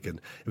fantastic, and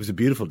it was a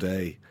beautiful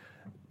day.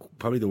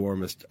 Probably the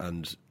warmest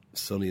and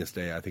sunniest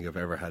day I think I've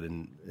ever had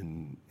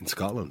in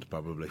Scotland,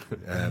 probably,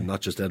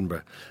 not just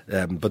Edinburgh.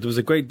 But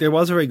there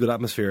was a very good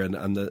atmosphere,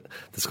 and the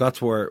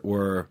Scots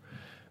were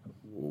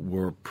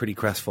pretty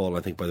crestfallen,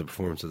 I think, by the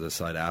performance of the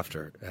side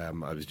after.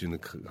 I was doing the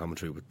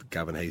commentary with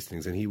Gavin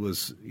Hastings, and he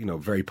was,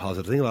 very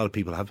positive. I think a lot of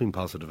people have been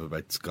positive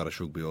about Scottish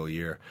rugby all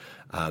year,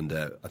 and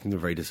I think they're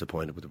very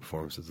disappointed with the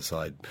performance of the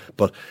side.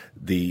 But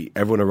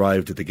everyone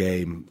arrived at the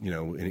game,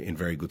 in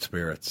very good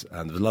spirits,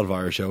 and there was a lot of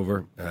Irish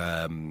over.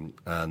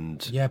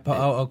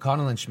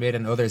 O'Connell and Schmidt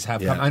and others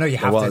have come. I know you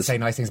have to say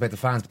nice things about the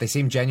fans, but they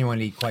seem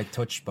genuinely quite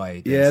touched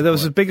by. Yeah, there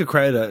was a bigger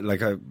crowd. I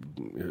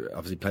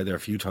obviously played there a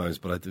few times,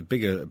 but a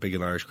big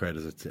an Irish crowd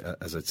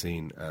as I'd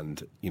seen,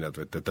 and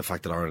the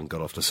fact that Ireland got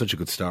off to such a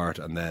good start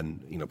and then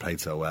played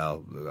so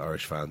well, the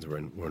Irish fans were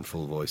in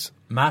full voice.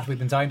 Matt, we've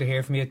been dying to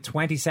hear from you.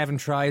 27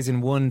 tries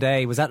in one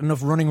day. Was that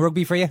enough running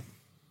rugby for you?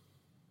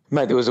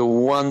 Mate, there was a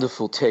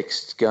wonderful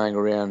text going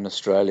around in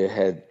Australia,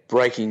 had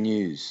breaking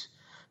news.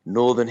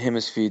 Northern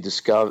Hemisphere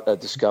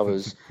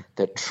discovers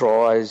that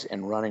tries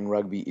and running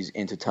rugby is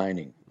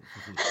entertaining.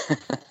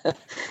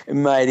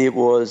 Mate, it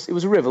was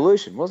a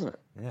revolution, wasn't it?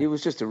 Yeah. It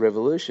was just a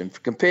revolution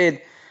compared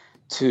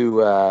to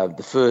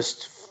the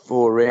first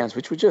 4 rounds,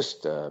 which were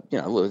just,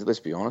 let's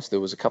be honest, there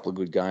was a couple of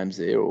good games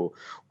there or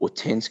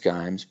tense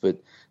games, but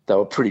they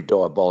were pretty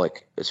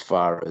diabolic as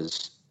far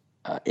as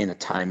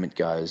entertainment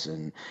goes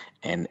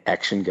and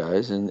action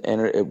goes, and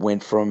it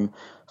went from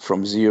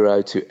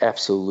 0 to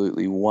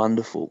absolutely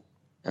wonderful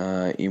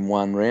in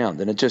one round,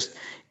 and it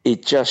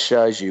just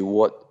shows you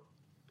what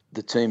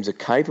the teams are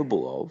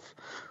capable of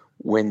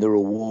when the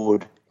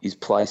reward is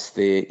placed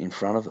there in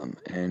front of them,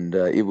 and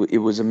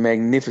it was a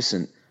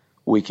magnificent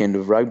weekend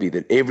of rugby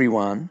that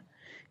everyone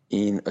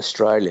in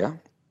Australia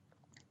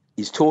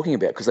is talking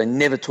about, because they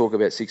never talk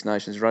about Six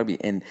Nations rugby,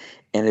 and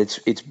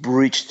it's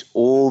breached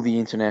all the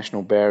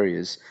international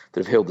barriers that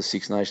have held the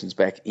Six Nations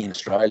back in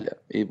Australia.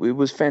 It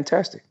was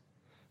fantastic.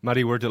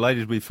 Matty, we're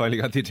delighted we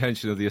finally got the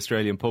attention of the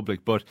Australian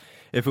public, but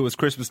if it was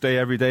Christmas Day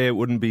every day, it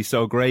wouldn't be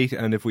so great,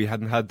 and if we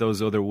hadn't had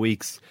those other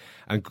weeks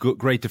and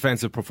great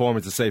defensive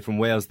performances, say, from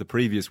Wales the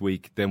previous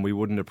week, then we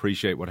wouldn't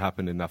appreciate what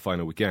happened in that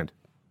final weekend.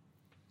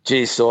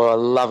 Geez, so I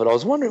love it. I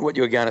was wondering what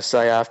you were going to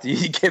say after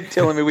you kept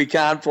telling me we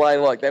can't play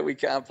like that, we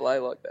can't play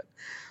like that.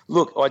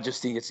 Look, I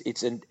just think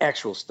it's an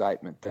actual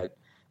statement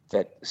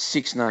that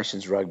Six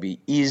Nations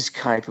rugby is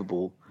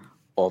capable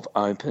of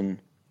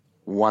open,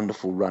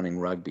 wonderful running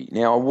rugby.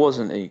 Now, it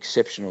wasn't an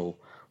exceptional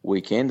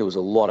weekend. There was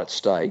a lot at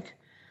stake,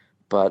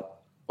 but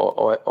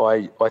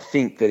I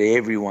think that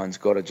everyone's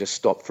got to just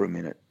stop for a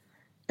minute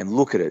and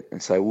look at it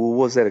and say, well,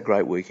 was that a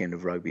great weekend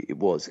of rugby? It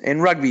was.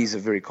 And rugby is a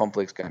very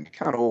complex game. You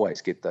can't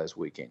always get those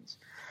weekends.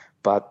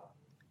 But,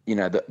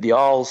 the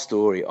old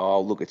story,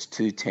 look, it's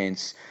too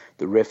tense,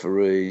 the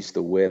referees,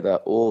 the weather,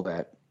 all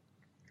that.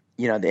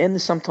 And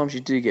sometimes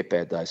you do get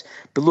bad days.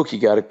 But look, you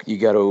go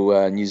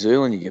to New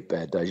Zealand, you get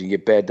bad days. You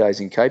get bad days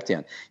in Cape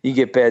Town. You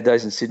get bad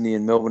days in Sydney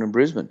and Melbourne and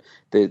Brisbane.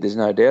 There's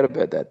no doubt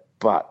about that.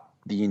 But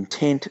the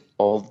intent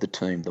of the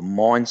team, the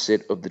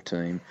mindset of the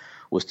team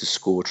was to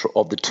score,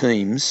 of the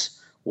teams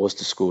was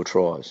to score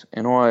tries.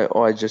 And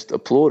I just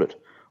applaud it.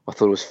 I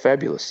thought it was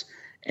fabulous.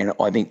 And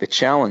I think the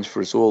challenge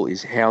for us all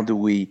is how do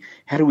we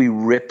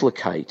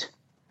replicate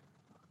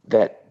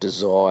that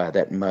desire,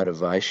 that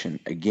motivation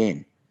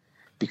again?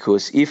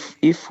 Because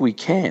if we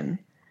can,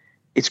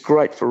 it's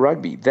great for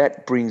rugby.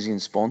 That brings in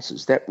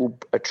sponsors. That will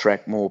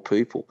attract more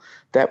people.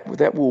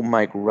 That will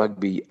make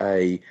rugby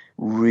a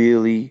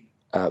really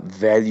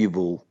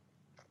valuable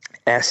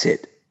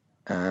asset,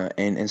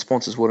 and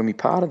sponsors want to be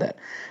part of that.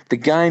 The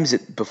games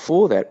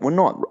before that were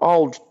not.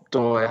 Old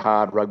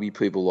die-hard rugby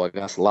people like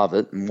us love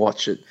it and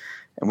watch it,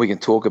 and we can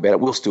talk about it.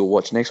 We'll still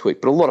watch next week,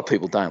 but a lot of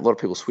people don't. A lot of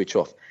people switch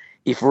off.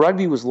 If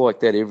rugby was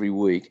like that every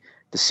week,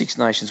 the Six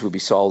Nations would be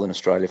sold in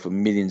Australia for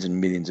millions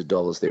and millions of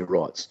dollars, their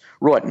rights.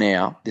 Right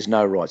now, there's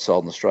no rights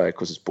sold in Australia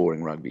because it's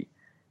boring rugby.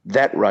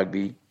 That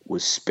rugby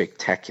was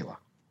spectacular.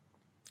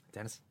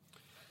 Dennis?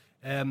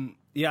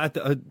 Yeah,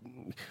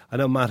 I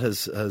know Matt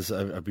has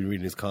I've been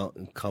reading his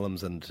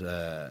columns, and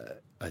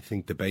I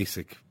think the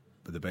basic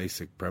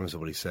premise of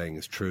what he's saying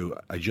is true.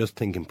 I just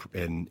think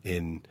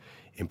in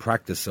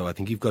practice, so I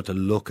think you've got to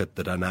look at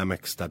the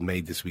dynamics that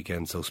made this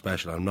weekend so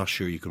special. I'm not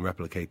sure you can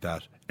replicate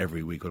that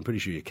every week. I'm pretty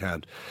sure you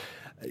can't.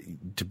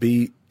 To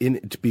be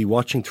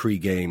watching three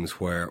games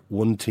where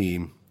one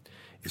team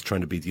is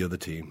trying to beat the other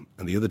team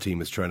and the other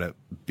team is trying to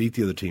beat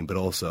the other team but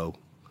also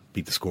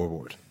beat the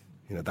scoreboard.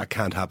 You know, that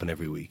can't happen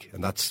every week,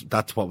 and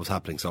that's what was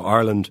happening. So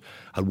Ireland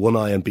had one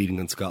eye on beating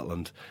in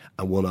Scotland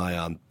and one eye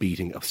on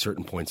beating a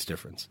certain points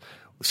difference.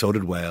 So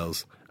did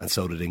Wales and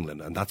so did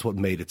England, and that's what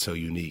made it so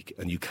unique.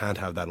 And you can't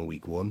have that in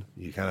week one.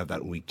 You can't have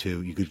that in week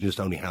two. You could just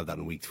only have that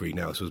in week three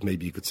now. So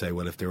maybe you could say,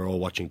 well, if they were all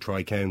watching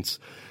try counts,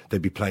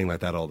 they'd be playing like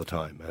that all the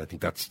time. And I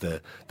think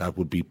that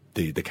would be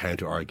the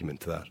counter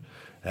argument to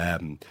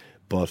that.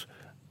 But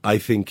I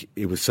think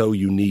it was so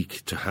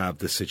unique to have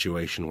this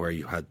situation where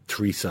you had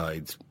three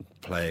sides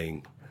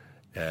playing,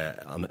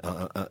 having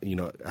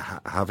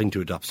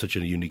to adopt such a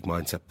unique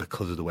mindset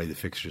because of the way the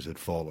fixtures had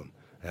fallen.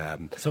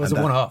 So it was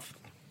a one-off.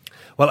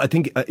 Well, I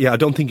think, I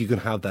don't think you can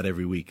have that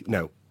every week.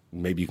 Now,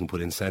 maybe you can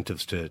put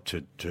incentives to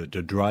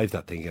drive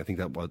that thing. I think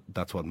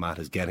that's what Matt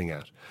is getting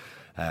at.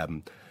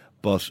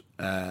 But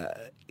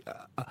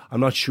I'm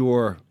not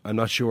sure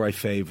I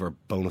favour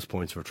bonus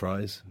points for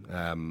tries,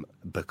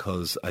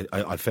 because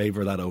I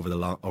favour that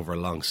over a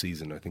long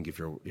season. I think if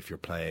you're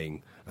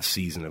playing a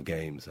season of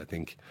games, I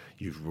think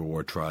you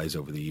reward tries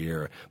over the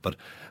year. But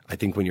I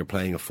think when you're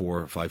playing a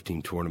 4 or 5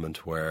 team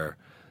tournament where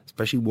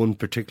especially one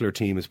particular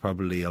team is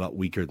probably a lot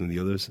weaker than the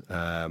others,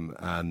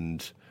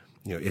 and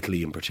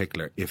Italy in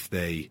particular, it's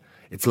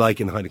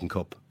like in the Heineken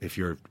Cup, if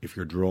you're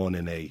drawn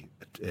in a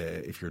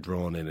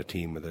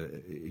team with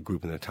a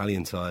group in the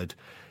Italian side,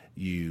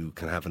 you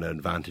can have an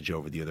advantage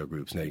over the other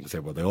groups. Now you can say,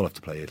 well, they all have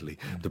to play Italy.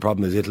 The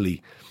problem is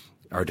Italy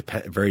are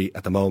very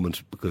at the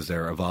moment, because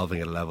they're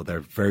evolving at a level, they're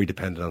very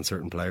dependent on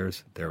certain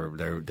players.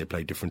 They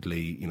play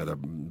differently. They're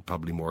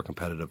probably more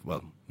competitive.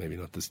 Well, maybe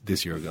not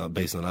this year,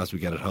 based on as we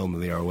get at home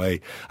than they are away.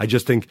 I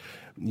just think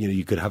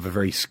you could have a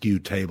very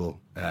skewed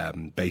table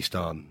based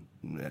on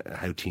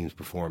how teams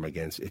perform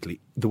against Italy,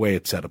 the way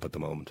it's set up at the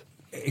moment.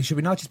 Should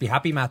we not just be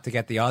happy, Matt, to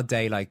get the odd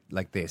day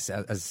like this?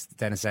 As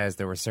Dennis says,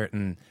 there were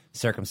certain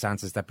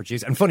circumstances that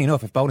produced. And funny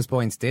enough, if bonus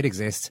points did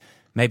exist,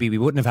 maybe we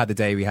wouldn't have had the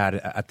day we had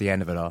at the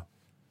end of it all.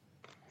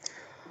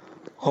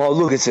 Oh,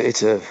 look, it's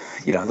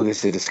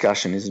a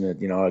discussion,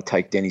 isn't it? I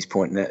take Denny's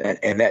point,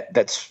 and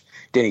that's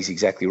Denny's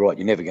exactly right.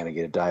 You're never going to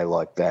get a day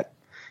like that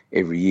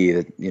every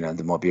year.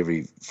 There might be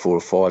every 4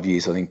 or 5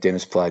 years. I think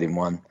Dennis played in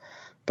one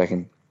back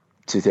in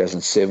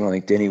 2007. I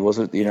think Denny was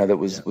it.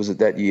 Was it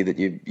that year that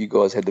you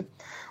guys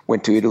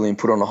went to Italy and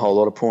put on a whole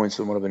lot of points?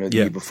 Or it might have been the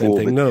year before.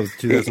 Same thing. No, it was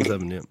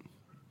 2007. Yeah,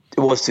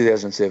 it was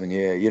 2007.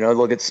 Yeah,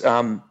 it's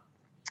and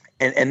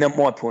then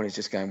my point is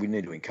just going. We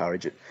need to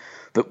encourage it,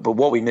 but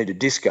what we need to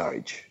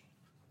discourage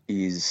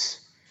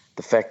is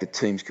the fact that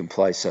teams can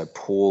play so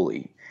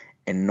poorly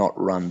and not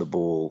run the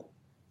ball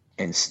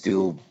and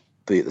still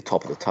be at the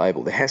top of the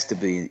table. There has to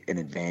be an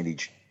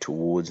advantage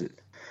towards it.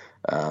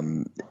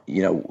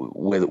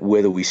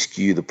 Whether we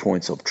skew the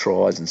points of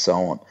tries and so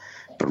on.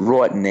 But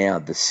right now,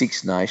 the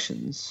Six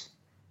Nations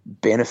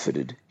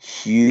benefited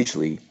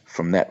hugely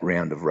from that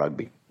round of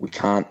rugby. We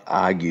can't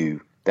argue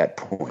that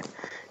point.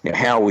 Now,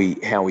 how we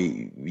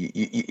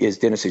as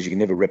Dennis says, you can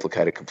never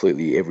replicate it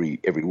completely every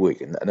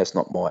week, and that's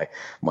not my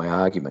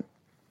argument.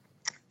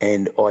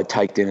 And I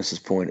take Dennis's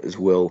point as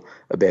well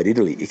about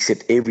Italy,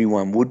 except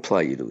everyone would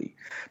play Italy.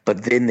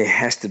 But then there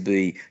has to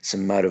be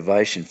some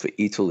motivation for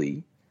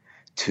Italy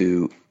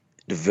to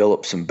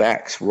develop some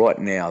backs. Right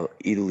now,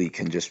 Italy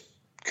can just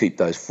keep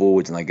those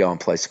forwards and they go and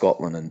play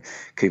Scotland and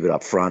keep it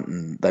up front,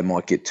 and they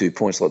might get 2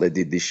 points like they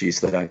did this year,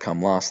 so they don't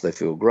come last. They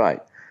feel great.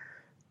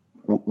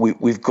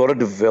 We've got to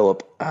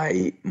develop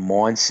a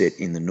mindset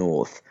in the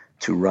North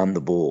to run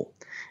the ball.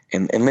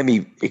 And let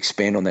me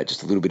expand on that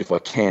just a little bit if I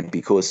can,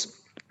 because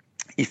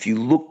if you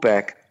look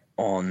back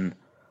on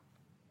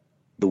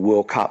the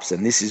World Cups,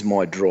 and this is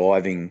my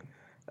driving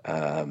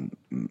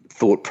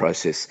thought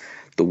process,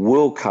 the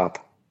World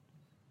Cup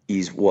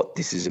is what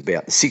this is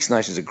about. The Six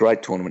Nations is a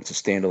great tournament. It's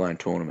a standalone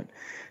tournament.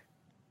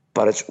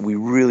 But we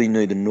really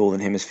need the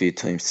Northern Hemisphere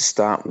teams to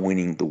start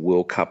winning the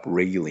World Cup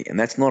regularly, and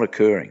that's not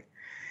occurring.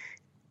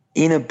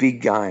 In a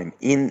big game,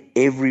 in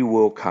every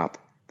World Cup,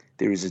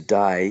 there is a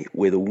day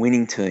where the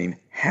winning team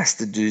has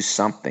to do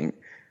something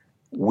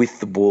with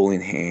the ball in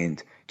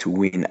hand to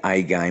win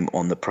a game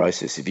on the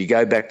process. If you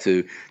go back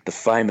to the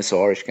famous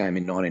Irish game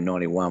in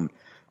 1991,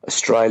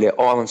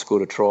 Ireland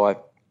scored a try, a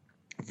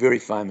very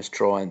famous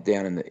try,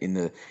 down in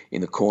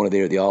the corner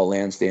there at the old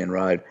Lansdowne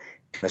Road.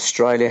 And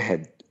Australia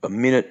had 2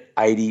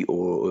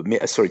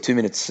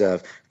 minutes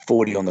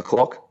 40 on the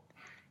clock,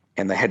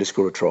 and they had to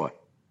score a try.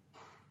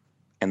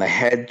 And they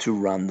had to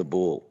run the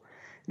ball.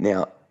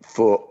 Now,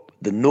 for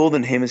the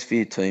Northern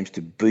Hemisphere teams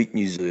to beat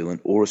New Zealand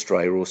or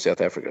Australia or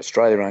South Africa,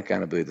 Australia aren't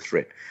going to be the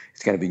threat.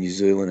 It's going to be New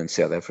Zealand and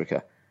South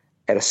Africa.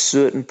 At a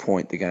certain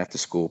point, they're going to have to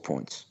score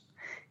points.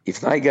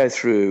 If they go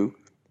through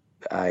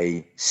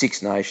a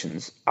Six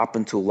Nations up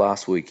until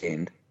last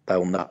weekend, they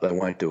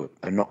won't do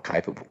it. They're not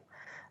capable.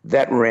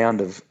 That round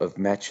of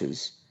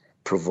matches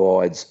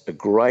provides a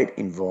great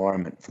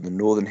environment for the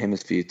Northern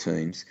Hemisphere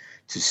teams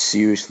to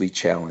seriously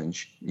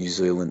challenge New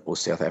Zealand or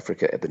South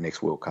Africa at the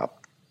next World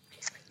Cup.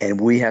 And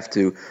we have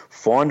to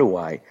find a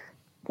way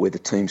where the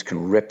teams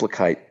can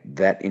replicate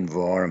that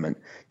environment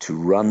to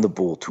run the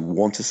ball, to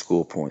want to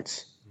score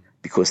points,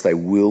 because they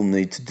will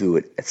need to do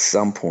it at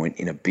some point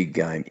in a big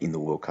game in the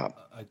World Cup.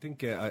 I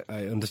think I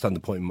understand the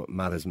point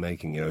Matt is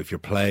making. You know, if you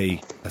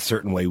play a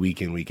certain way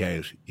week in, week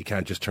out, you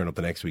can't just turn up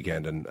the next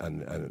weekend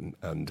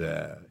and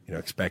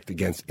expect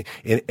against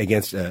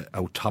a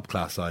top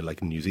class side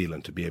like New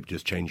Zealand to be able to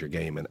just change your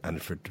game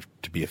and for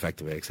to be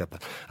effective. I accept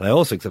that, and I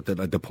also accept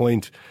that the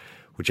point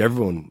which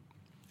everyone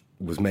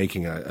was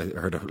making. I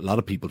heard a lot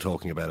of people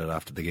talking about it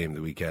after the game of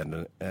the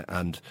weekend,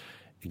 and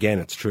again,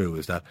 it's true.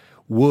 Is that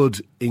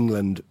would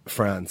England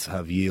France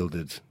have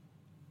yielded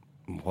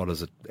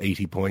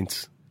 80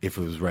 points? If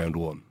it was round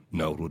one?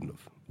 No, it wouldn't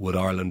have. Would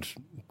Ireland,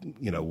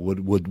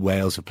 would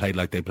Wales have played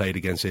like they played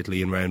against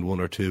Italy in round 1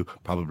 or 2?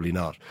 Probably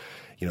not.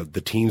 The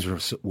teams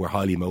were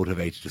highly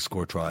motivated to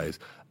score tries,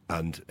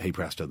 and hey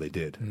presto, they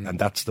did. And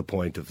that's the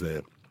point I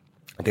think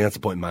that's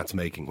the point Matt's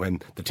making. When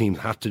the teams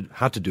had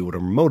to do it or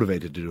were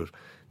motivated to do it,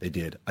 they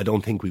did. I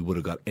don't think we would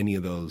have got any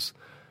of those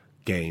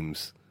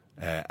games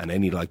and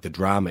any the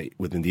drama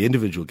within the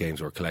individual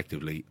games or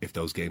collectively if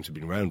those games had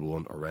been round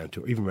 1 or round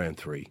 2 or even round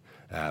 3.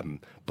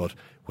 But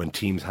when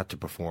teams had to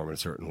perform in a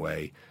certain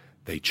way,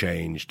 they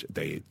changed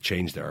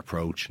their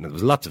approach, and there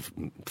was lots of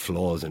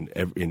flaws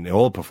in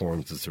all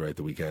performances throughout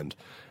the weekend.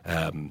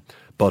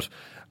 But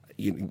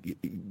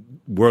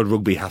World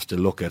Rugby has to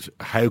look at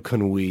how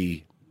can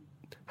we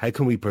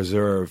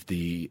preserve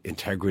the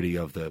integrity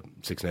of the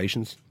Six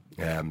Nations,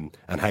 and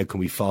how can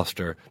we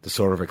foster the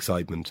sort of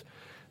excitement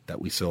that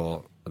we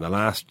saw in the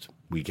last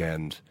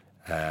weekend,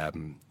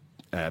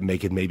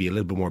 make it maybe a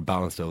little bit more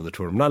balanced over the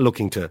tour. I'm not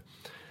looking to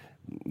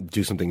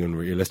do something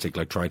unrealistic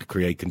like trying to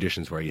create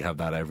conditions where you have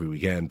that every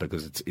weekend,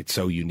 because it's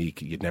so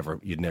unique you'd never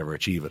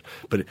achieve it.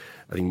 But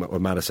I think what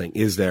Matt is saying,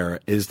 is there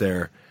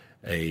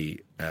a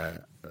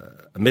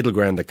middle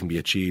ground that can be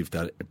achieved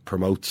that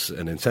promotes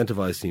and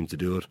incentivizes teams to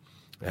do it,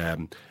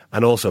 and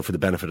also for the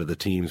benefit of the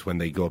teams when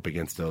they go up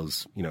against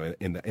those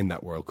in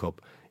that World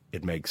Cup,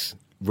 it makes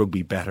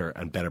rugby better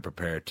and better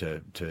prepared to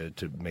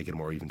make it a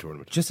more even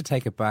tournament. Just to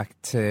take it back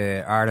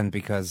to Ireland,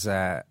 because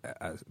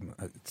this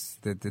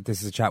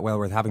is a chat well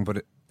worth having,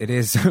 but it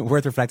is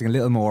worth reflecting a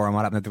little more on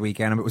what happened at the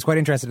weekend. I was quite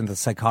interested in the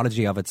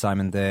psychology of it,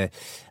 Simon.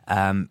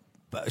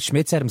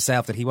 Schmidt said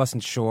himself that he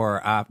wasn't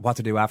sure what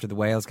to do after the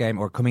Wales game,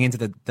 or coming into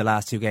the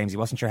last two games. He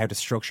wasn't sure how to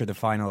structure the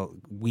final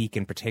week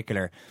in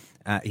particular.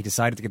 He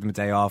decided to give them a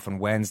day off on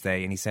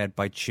Wednesday, and he said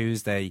by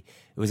Tuesday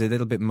it was a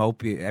little bit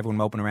mopey, everyone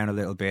moping around a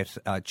little bit.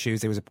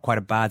 Tuesday was quite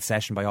a bad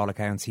session by all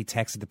accounts. He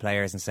texted the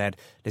players and said,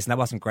 listen, that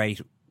wasn't great,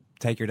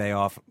 take your day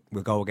off,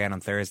 we'll go again on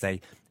Thursday.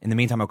 In the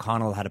meantime,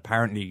 O'Connell had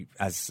apparently,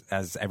 as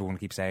everyone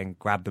keeps saying,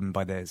 grabbed him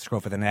by the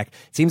scruff of the neck.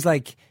 It seems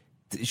like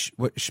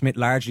what Schmidt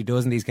largely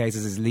does in these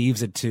cases is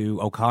leaves it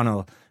to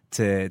O'Connell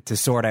to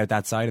sort out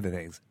that side of the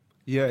things.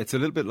 Yeah, it's a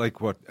little bit like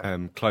what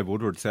Clive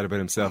Woodward said about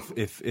himself.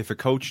 If a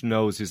coach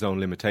knows his own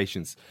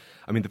limitations,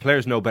 I mean, the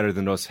players know better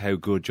than us how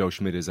good Joe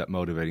Schmidt is at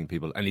motivating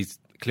people, and he's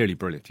clearly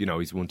brilliant.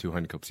 He's won 2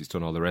 Heineken Cups, he's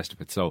done all the rest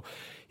of it, so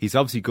he's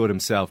obviously good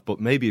himself.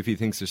 But maybe if he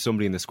thinks there's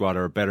somebody in the squad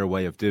or a better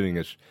way of doing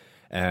it,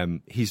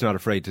 he's not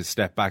afraid to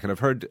step back. And I've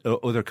heard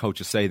other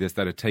coaches say this,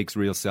 that it takes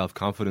real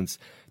self-confidence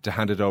to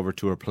hand it over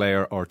to a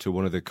player or to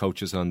one of the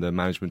coaches on the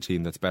management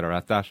team that's better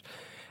at that.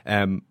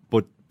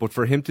 But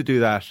for him to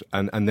do that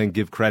and then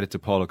give credit to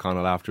Paul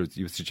O'Connell afterwards,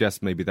 you would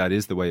suggest maybe that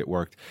is the way it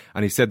worked.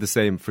 And he said the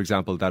same, for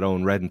example, that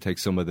Owen Redden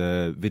takes some of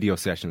the video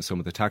sessions, some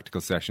of the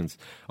tactical sessions.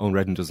 Owen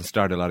Redden doesn't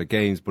start a lot of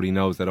games, but he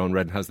knows that Owen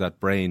Redden has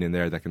that brain in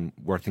there that can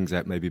work things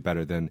out maybe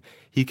better than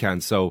he can.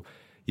 So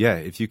yeah,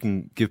 if you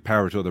can give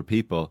power to other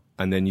people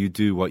and then you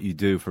do what you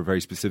do for very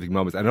specific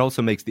moments, and it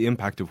also makes the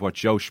impact of what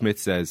Joe Schmidt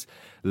says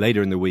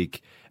later in the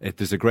week,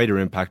 there's a greater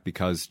impact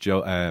because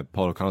Paul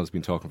O'Connell's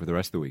been talking for the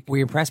rest of the week. Were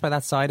you impressed by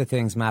that side of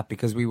things, Matt?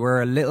 Because we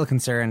were a little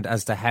concerned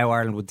as to how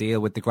Ireland would deal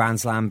with the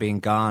Grand Slam being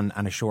gone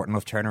and a short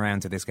enough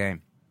turnaround to this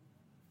game.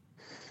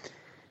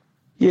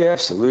 Yeah,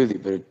 absolutely.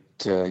 But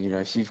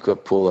if you've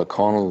got Paul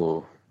O'Connell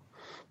or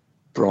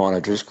Brian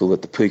O'Driscoll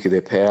at the peak of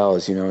their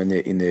powers,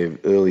 in their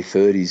early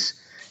 30s,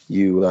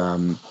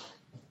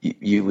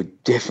 you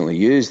would definitely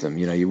use them.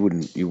 You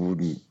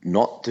wouldn't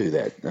not do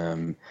that.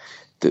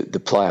 The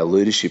player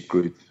leadership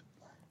group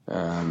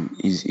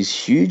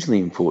is hugely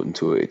important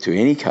to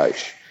any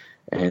coach,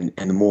 and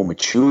the more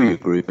mature your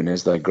group, and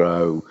as they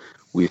grow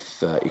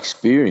with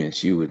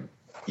experience, you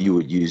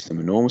would use them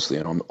enormously.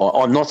 And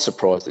I'm not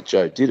surprised that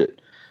Joe did it.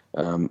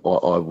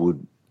 I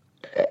would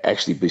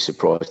actually be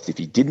surprised if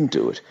he didn't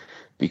do it,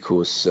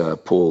 because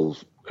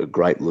Paul's a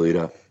great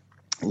leader,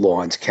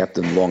 Lions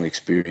captain, long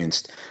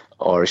experienced,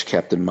 Irish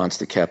captain,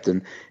 Munster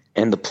captain,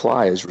 and the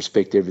players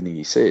respect everything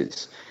he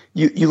says.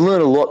 You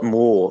learn a lot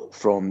more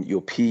from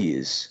your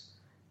peers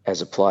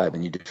as a player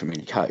than you do from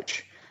any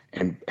coach.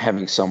 And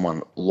having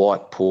someone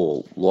like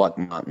Paul, like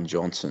Martin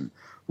Johnson,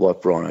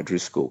 like Brian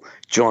O'Driscoll,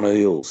 John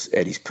Eales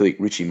at his peak,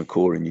 Richie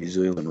McCaw in New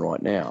Zealand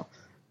right now,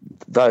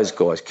 those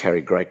guys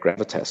carry great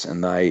gravitas,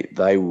 and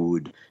they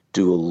would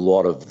do a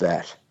lot of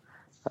that.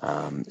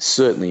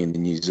 Certainly in the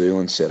New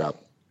Zealand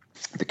setup,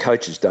 the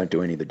coaches don't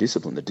do any of the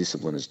discipline. The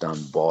discipline is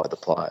done by the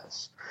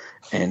players.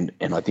 And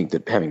I think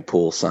that having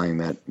Paul saying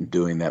that and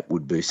doing that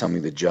would be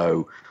something that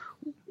Joe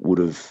would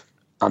have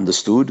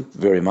understood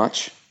very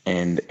much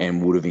and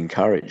would have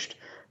encouraged.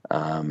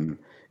 And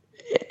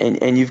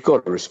you've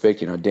got to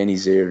respect,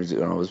 Denny's there,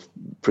 and I was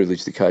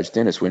privileged to coach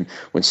Dennis. When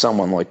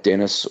someone like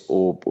Dennis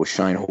or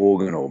Shane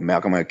Horgan or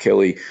Malcolm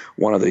O'Kelly,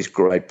 one of these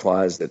great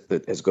players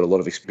that has got a lot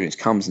of experience,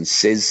 comes and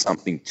says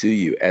something to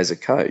you as a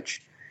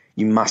coach,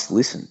 you must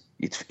listen.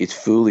 It's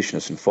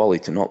foolishness and folly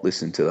to not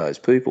listen to those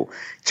people.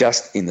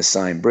 Just in the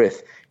same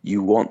breath,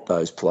 you want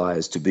those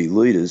players to be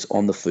leaders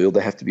on the field.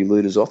 They have to be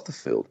leaders off the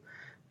field.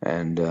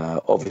 And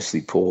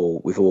obviously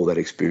Paul, with all that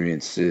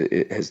experience,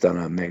 has done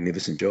a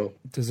magnificent job.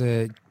 Does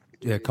a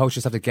coach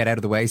just have to get out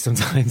of the way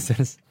sometimes?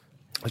 It's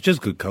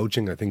just good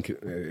coaching. I think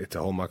it's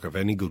a hallmark of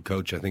any good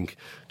coach, I think,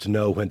 to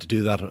know when to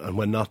do that and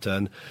when not to.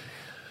 And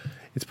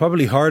it's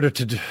probably harder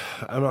to do.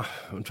 I'm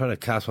trying to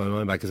cast my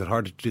mind back. Is it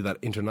harder to do that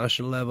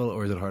international level,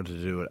 or is it harder to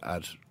do it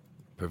at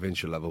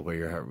provincial level, where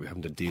you're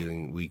having to deal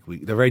in week?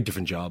 They're very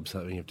different jobs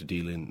that you have to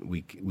deal in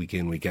week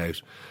in, week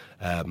out.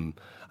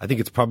 I think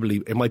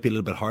it might be a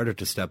little bit harder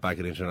to step back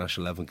at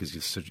international level because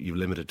you've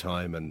limited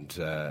time, and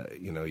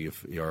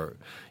you're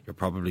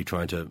probably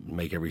trying to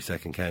make every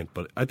second count.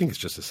 But I think it's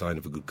just a sign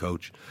of a good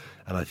coach,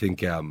 and I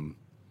think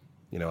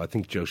I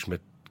think Joe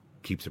Schmidt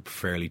keeps a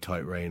fairly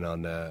tight rein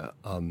on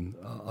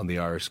the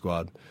Irish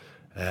squad.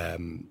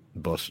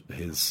 But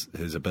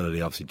his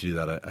ability, obviously, to do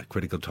that at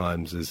critical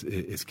times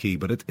is key.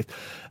 But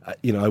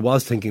I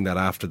was thinking that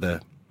after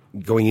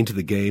going into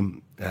the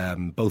game,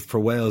 both for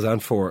Wales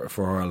and for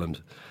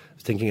Ireland, I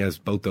was thinking as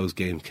both those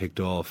games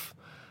kicked off,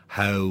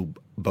 how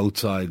both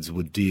sides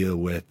would deal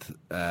with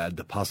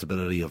the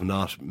possibility of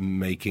not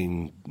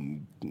making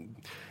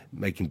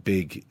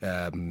big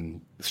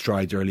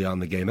strides early on in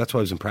the game. That's why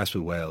I was impressed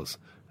with Wales,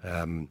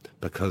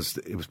 because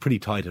it was pretty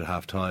tight at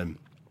half time.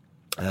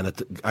 And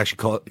it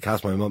actually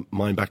cast my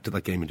mind back to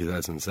that game in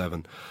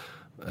 2007,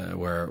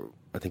 where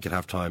I think at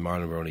half-time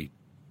Ireland were only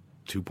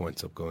 2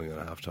 points up going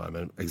at half-time,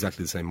 and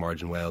exactly the same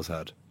margin Wales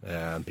had.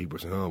 And people were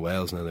saying, oh,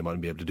 Wales, now they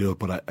mightn't be able to do it.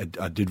 But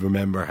I did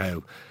remember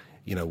how,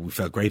 we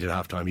felt great at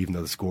half-time, even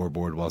though the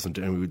scoreboard wasn't,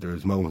 and there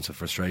was moments of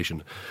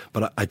frustration.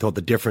 But I thought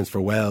the difference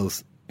for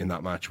Wales in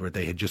that match, where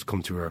they had just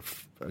come to an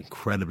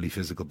incredibly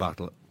physical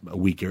battle a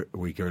week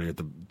earlier,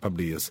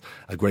 probably as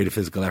a great a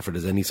physical effort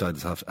as any side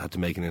has had to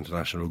make in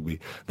international rugby.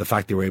 The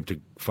fact they were able to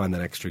find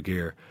that extra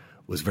gear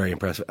was very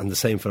impressive. And the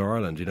same for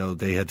Ireland.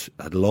 They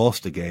had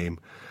lost a game.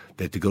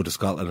 They had to go to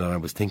Scotland, and I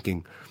was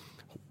thinking,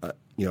 a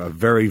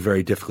very,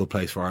 very difficult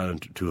place for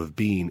Ireland to have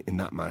been in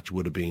that match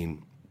would have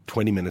been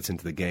 20 minutes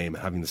into the game,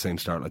 having the same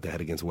start like they had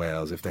against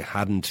Wales. If they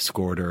hadn't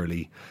scored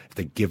early, if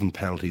they'd given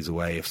penalties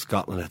away, if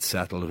Scotland had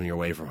settled when you're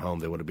away from home,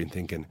 they would have been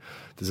thinking,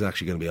 this is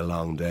actually going to be a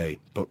long day.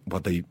 But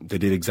what they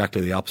did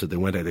exactly the opposite. They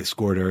went out, they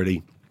scored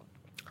early,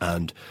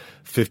 and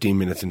 15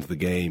 minutes into the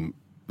game,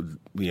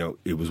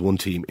 it was one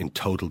team in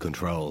total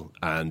control,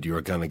 and you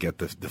were going to get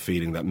the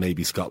feeling that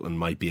maybe Scotland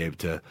might be able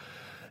to,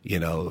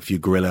 a few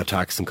guerrilla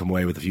attacks and come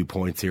away with a few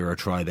points here or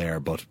try there.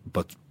 But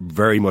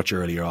very much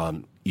earlier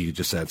on, you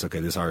just sense, okay,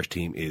 this Irish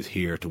team is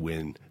here to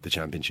win the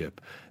championship.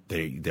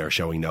 They're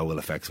showing no ill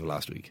effects of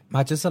last week.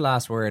 Matt, just the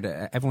last word.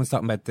 Everyone's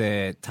talking about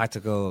the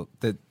tactical,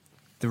 the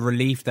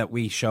relief that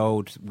we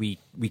showed. We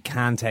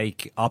can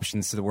take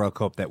options to the World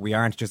Cup, that we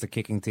aren't just a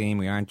kicking team,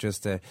 we aren't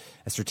just a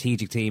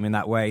strategic team in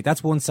that way.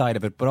 That's one side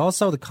of it, but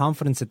also the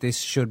confidence that this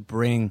should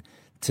bring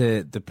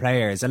to the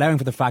players, allowing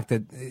for the fact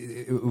that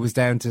it was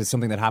down to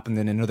something that happened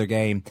in another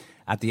game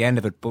at the end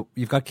of it. But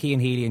you've got Cian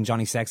Healy and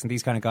Johnny Sexton.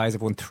 These kind of guys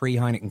have won 3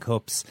 Heineken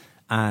Cups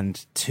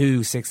and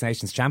 2 Six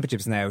Nations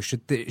Championships now.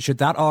 Should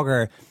that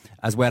augur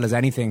as well as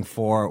anything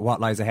for what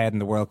lies ahead in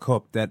the World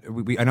Cup? That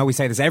I know we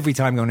say this every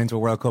time going into a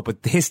World Cup,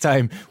 but this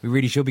time we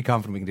really should be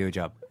confident we can do a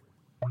job.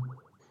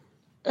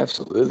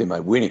 Absolutely,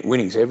 mate.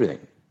 Winning's everything.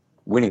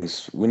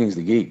 Winning's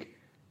the gig.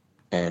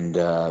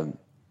 And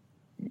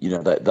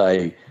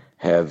they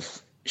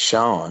have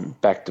shown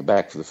back to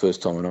back for the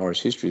first time in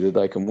Irish history that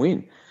they can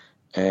win.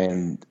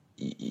 And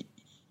I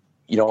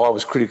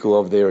was critical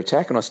of their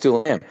attack, and I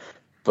still am,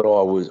 but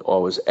I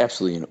was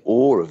absolutely in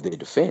awe of their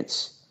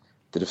defence.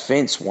 The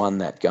defence won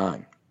that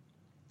game.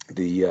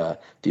 The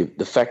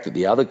fact that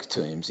the other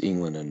teams,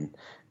 England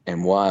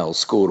and Wales,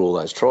 scored all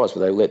those tries, but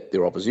they let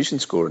their opposition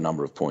score a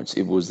number of points.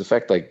 It was the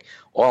fact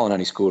Ireland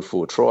only scored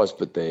 4 tries,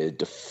 but their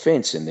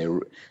defence and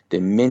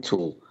their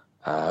mental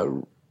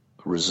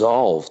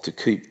resolve to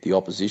keep the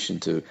opposition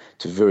to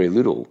very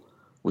little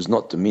was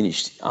not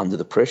diminished under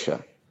the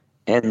pressure,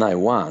 and they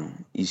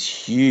won, is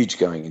huge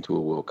going into a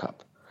World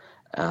Cup.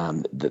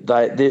 Ireland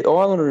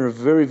are in a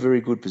very,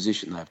 very good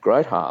position. They have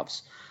great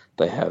halves.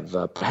 They have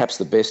perhaps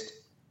the best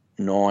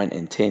 9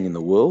 and 10 in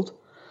the world.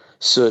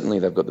 Certainly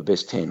they've got the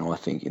best 10, I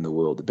think, in the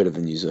world. They're better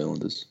than New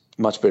Zealanders,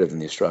 much better than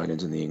the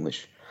Australians and the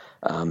English.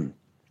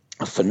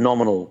 A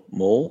phenomenal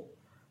maul,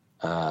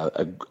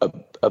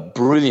 a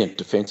brilliant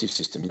defensive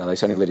system. They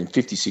only let in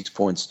 56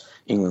 points.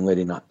 England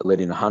let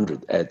in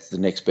 100 at the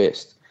next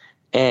best.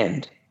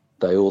 And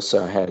they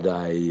also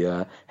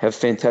have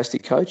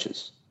fantastic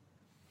coaches.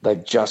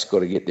 They've just got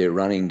to get their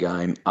running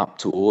game up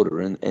to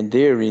order, and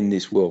they're in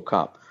this World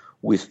Cup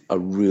with a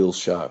real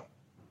show.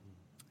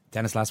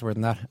 Dennis, last word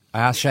on that.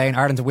 I asked Shane,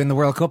 Ireland to win the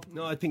World Cup.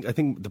 No, I think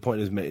the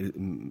point is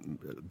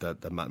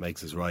that Matt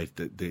makes is right.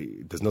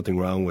 There's nothing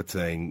wrong with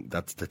saying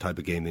that's the type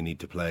of game they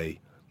need to play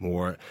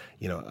more.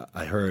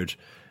 I heard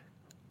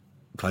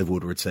Clive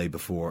Woodward say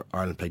before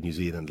Ireland played New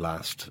Zealand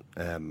last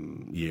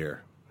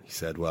year. He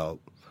said,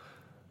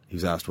 he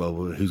was asked,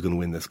 who's going to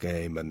win this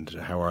game and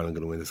how are Ireland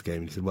going to win this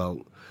game? And he said,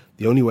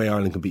 the only way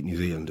Ireland can beat New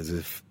Zealand is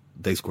if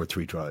they score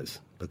 3 tries,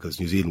 because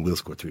New Zealand will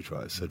score 3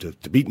 tries. So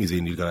to beat New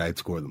Zealand, you've got to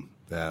outscore them.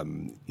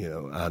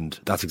 And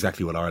that's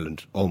exactly what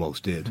Ireland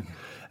almost did.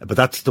 But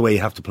that's the way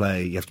you have to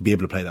play. You have to be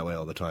able to play that way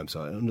all the time.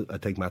 So I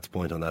take Matt's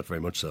point on that very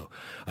much so.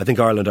 I think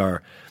Ireland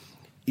are,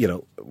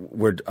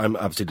 I'm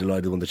absolutely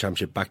delighted they won the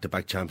championship,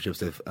 back-to-back championships.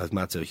 They've, as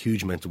Matt said, a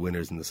huge amount of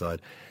winners in the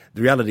side.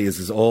 The reality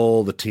is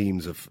all the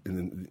teams of,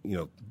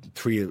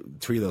 three of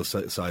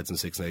those sides in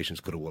Six Nations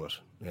could have won it.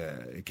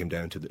 It came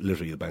down to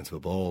literally the bounce of a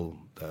ball,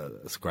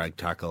 a scrag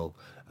tackle,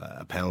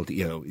 a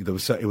penalty. It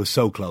was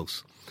so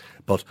close.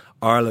 But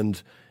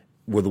Ireland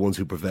were the ones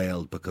who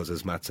prevailed because,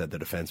 as Matt said, the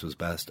defence was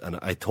best. And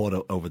I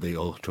thought over the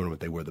whole tournament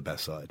they were the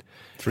best side.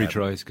 3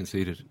 tries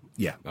conceded.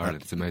 Yeah.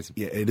 Ireland, it's amazing.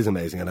 Yeah, it is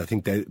amazing. And I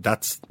think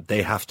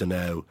they have to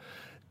now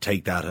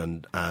take that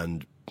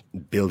and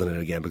build on it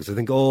again, because I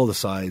think all the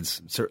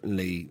sides,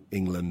 certainly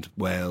England,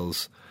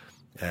 Wales,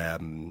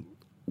 they'll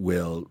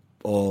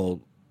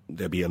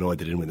be annoyed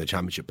they didn't win the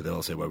championship, but they'll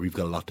all say, we've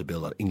got a lot to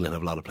build on. England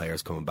have a lot of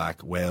players coming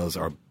back. Wales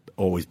are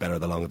always better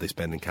the longer they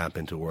spend in camp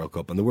into a World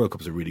Cup, and the World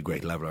Cup is a really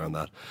great leveler on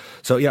that.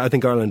 So I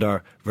think Ireland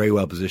are very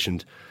well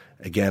positioned.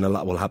 Again, a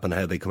lot will happen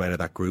how they come out of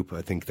that group.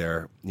 I think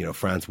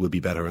France will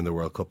be better in the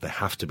World Cup. They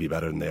have to be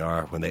better than they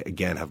are when they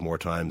again have more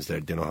times. They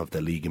don't have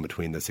the league in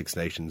between the Six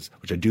Nations,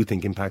 which I do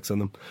think impacts on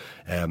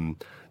them.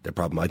 Their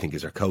problem, I think,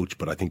 is their coach,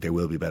 but I think they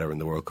will be better in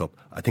the World Cup.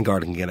 I think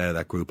Ireland can get out of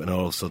that group, and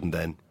all of a sudden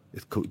then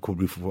it could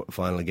be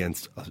final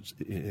against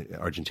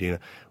Argentina.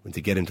 When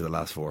they get into the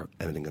last 4,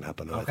 anything can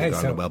happen. I think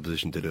Ireland are well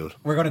positioned to do it.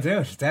 We're going to do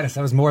it. Dennis,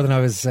 that was more than I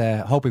was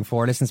hoping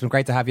for. Listen, it's been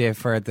great to have you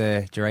for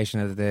the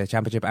duration of the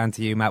championship, and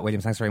to you, Matt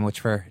Williams. Thanks very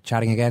much for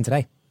chatting again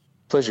today.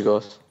 Pleasure,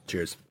 guys.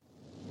 Cheers.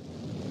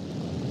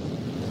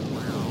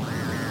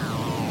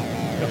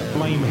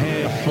 Flame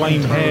hair,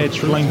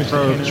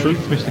 flamethrower of truth,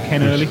 Mr.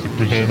 Ken Early.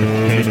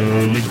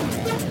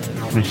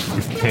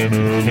 Mr. Ken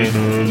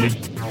Early.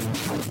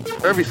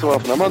 Every so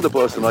often I'm on the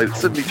bus and I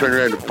suddenly turn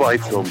around and bite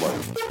someone.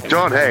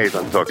 John Hayes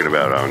I'm talking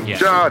about, Owen. Yeah.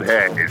 John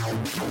Hayes.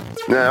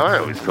 Now, I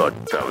always thought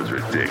that was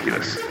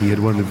ridiculous. He had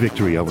won the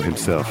victory over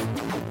himself.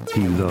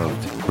 He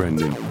loved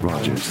Brendan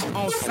Rodgers.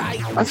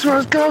 That's where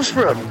it goes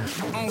from.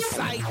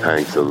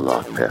 Thanks a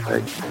lot,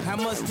 Pepe.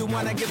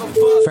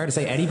 Fair to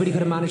say anybody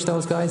could have managed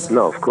those guys?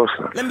 No, of course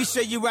not. Let me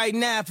show you right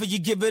now before you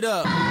give it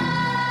up.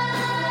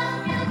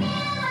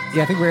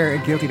 Yeah, I think we're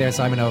guilty there,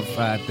 Simon, of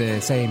the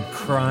same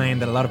crime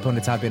that a lot of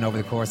pundits have been over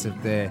the course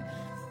of the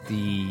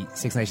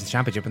Six Nations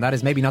Championship, and that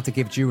is maybe not to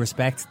give due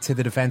respect to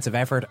the defensive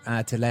effort,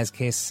 to Les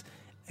Kiss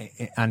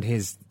and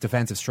his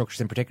defensive structures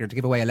in particular. To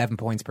give away 11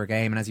 points per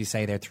game, and as you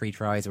say, there 3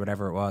 tries or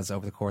whatever it was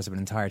over the course of an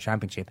entire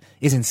championship,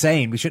 is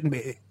insane. We shouldn't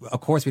be, of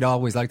course we'd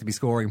always like to be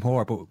scoring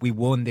more, but we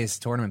won this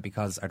tournament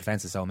because our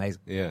defence is so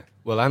amazing. Yeah,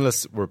 well,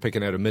 analysts were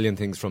picking out a million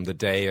things from the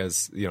day,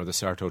 as the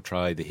Sarto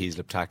try, the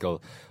Heaslip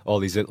tackle, all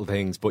these little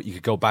things, but you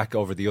could go back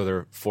over the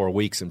other 4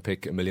 weeks and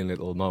pick a million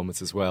little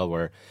moments as well,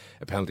 where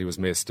a penalty was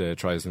missed, a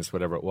try was missed,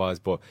 whatever it was.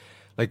 But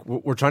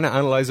we're trying to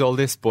analyse all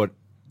this, but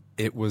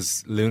it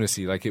was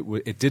lunacy.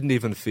 It didn't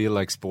even feel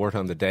like sport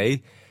on the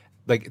day.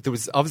 There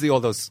was obviously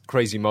all those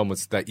crazy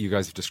moments that you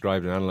guys have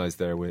described and analysed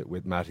there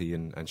with Matty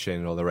and Shane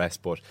and all the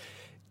rest, but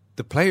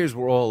the players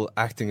were all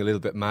acting a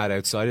little bit mad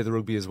outside of the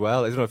rugby as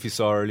well. I don't know if you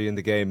saw early in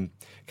the game,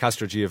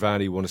 Castro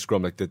Giovanni won a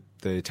scrum, like the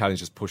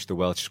Italians just pushed the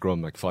Welsh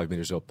scrum like 5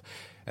 metres up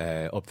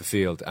the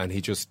field, and he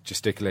just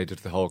gesticulated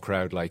to the whole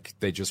crowd like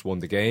they just won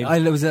the game. I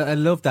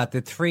love that.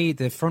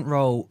 The front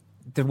row,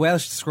 the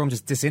Welsh scrum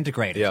just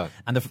disintegrated. Yeah.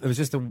 And it was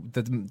just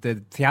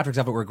the theatrics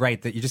of it were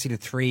great. That you just see the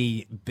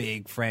three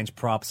big French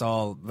props,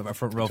 all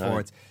front row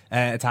forwards,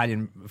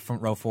 Italian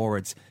front row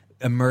forwards,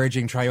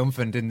 emerging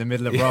triumphant in the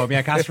middle of Rome.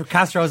 Yeah,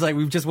 Castro was like,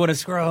 we've just won a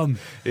scrum.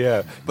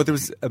 Yeah, but there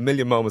was a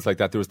million moments like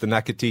that. There was the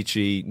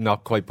Nakatici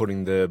not quite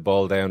putting the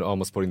ball down,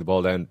 almost putting the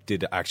ball down,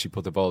 did actually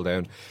put the ball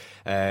down.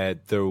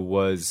 There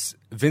was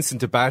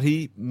Vincent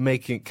Tabati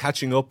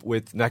catching up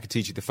with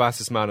Nakatici, the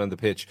fastest man on the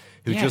pitch,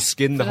 who just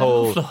skinned the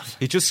whole.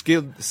 He just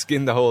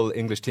skinned the whole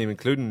English team,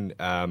 including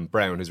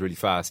Brown, who's really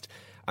fast.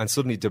 And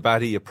suddenly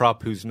Tabati, a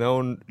prop who's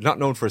not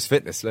known for his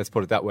fitness, let's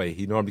put it that way.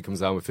 He normally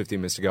comes down with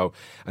 15 minutes to go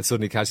and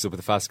suddenly catches up with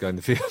the fastest guy in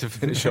the field to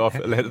finish off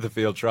a lead of the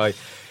field try.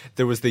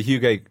 There was the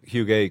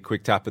Huguet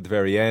quick tap at the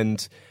very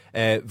end.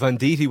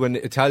 Venditti, when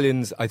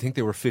Italians, I think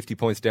they were 50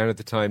 points down at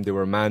the time, they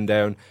were a man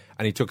down,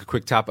 and he took a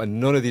quick tap, and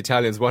none of the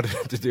Italians wanted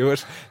him to do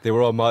it. They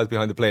were all miles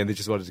behind the play, and they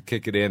just wanted to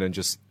kick it in and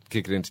just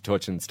kick it into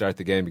touch and start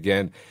the game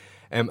again.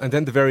 And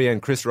then the very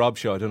end, Chris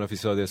Robshaw, I don't know if you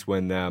saw this,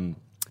 when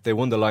they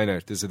won the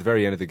line-out. This is at the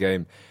very end of the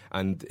game,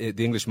 and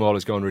the English maul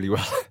is going really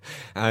well.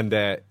 And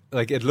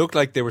it looked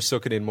like they were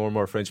sucking in more and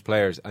more French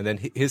players, and then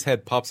his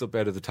head pops up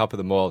out of the top of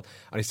the maul,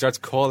 and he starts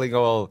calling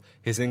all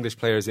his English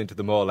players into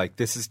the maul, like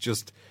this is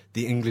just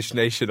the English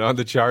nation on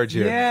the charge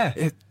here.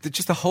 Yeah.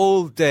 Just the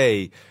whole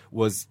day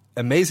was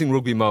amazing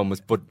rugby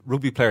moments, but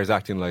rugby players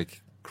acting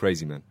like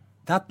crazy men.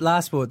 That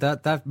last one,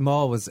 that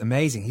maul was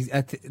amazing.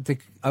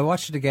 I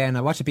watched it again.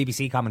 I watched the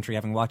BBC commentary,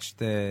 having watched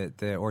the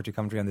RT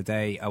commentary on the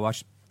day. I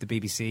watched the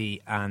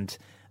BBC, and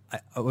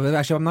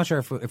actually I'm not sure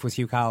if it was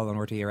Hugh Cowell on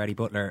RT or Eddie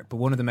Butler, but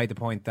one of them made the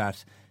point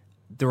that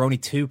there were only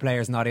two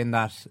players not in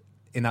that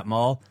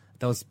maul.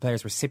 Those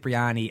players were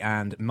Cipriani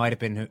and might have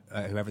been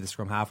whoever the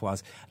scrum half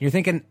was. And you're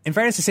thinking, in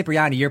fairness to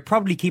Cipriani, you're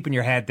probably keeping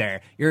your head there.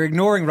 You're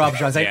ignoring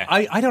Robshaw. Like,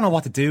 I don't know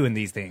what to do in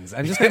these things.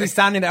 I'm just going to be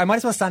standing there. I might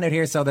as well stand out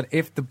here so that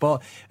if the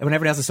ball, when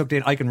everyone else is sucked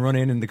in, I can run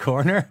in the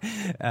corner.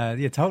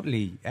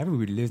 Totally.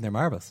 Everybody losing their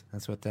marbles.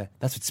 That's what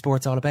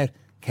sport's all about.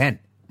 Ken,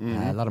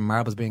 a lot of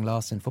marbles being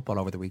lost in football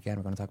over the weekend.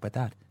 We're going to talk about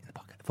that in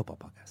the football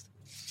podcast.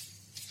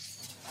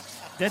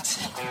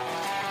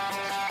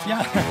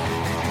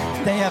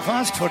 They have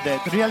asked for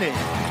that, really.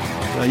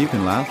 Well, you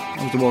can laugh.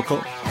 It was the World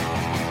Cup.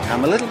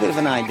 I'm a little bit of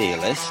an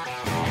idealist,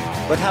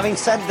 but having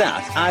said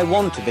that, I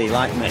want to be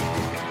like me.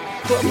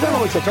 Well, you don't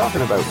know what you're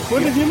talking about.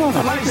 What did you know?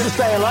 I managed to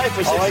stay alive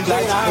for 6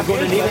 days. I'm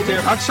going to leave it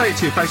there. I'd say it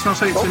to your face, not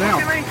say it to you now.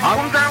 I'll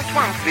come down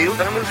Swansfield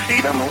and we'll see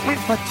them, won't we?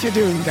 What you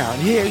doing down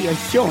here, you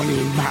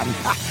shawny man?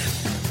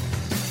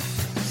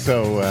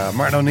 So,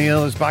 Martin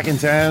O'Neill is back in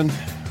town.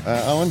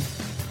 Owen?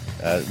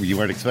 You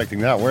weren't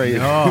expecting that, were you?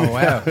 Oh,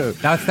 wow.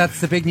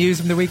 That's the big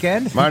news from the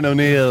weekend? Martin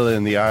O'Neill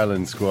and the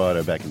Ireland squad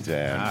are back in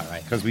town. All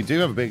right. Because we do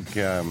have a big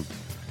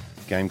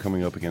game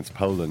coming up against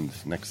Poland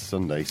next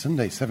Sunday.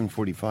 Sunday,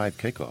 7:45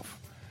 kickoff.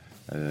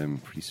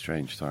 Pretty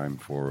strange time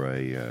for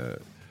a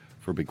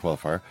big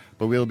qualifier.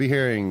 But we'll be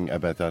hearing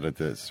about that at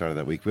the start of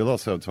that week. We'll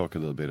also talk a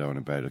little bit, Owen,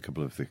 about a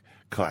couple of the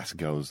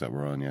Clásicos that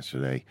were on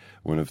yesterday.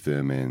 One of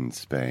them in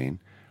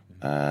Spain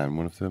and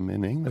one of them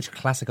in England. Which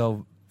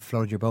Clásico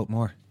floated your boat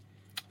more?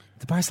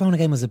 The Barcelona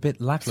game was a bit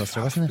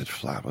lackluster, wasn't it? A bit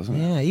flat, wasn't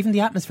it? Yeah, even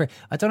the atmosphere.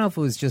 I don't know if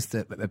it was just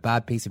a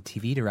bad piece of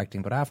TV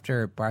directing, but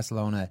after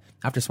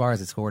Suarez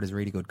had scored his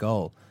really good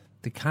goal,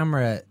 the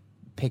camera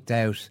picked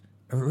out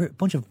a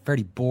bunch of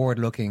very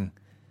bored-looking,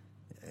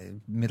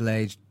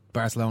 middle-aged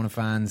Barcelona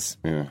fans.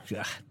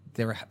 Yeah.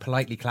 They were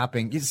politely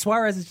clapping.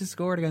 Suarez has just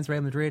scored against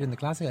Real Madrid in the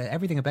Clásico.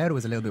 Everything about it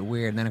was a little bit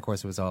weird, and then, of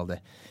course, it was all the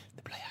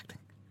play acting.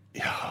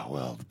 Yeah,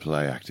 well, the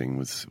play acting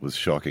was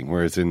shocking.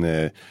 Whereas in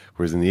the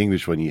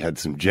English one, you had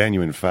some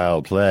genuine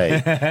foul play. You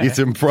had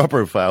some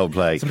proper foul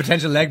play. Some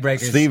potential leg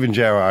breakers. Stephen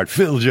Gerrard,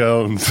 Phil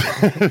Jones,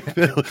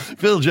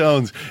 Phil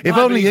Jones. If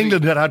only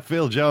England had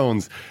Phil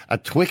Jones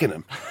at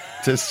Twickenham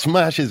to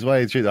smash his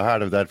way through the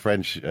heart of that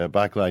French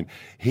backline,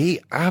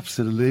 he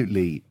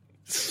absolutely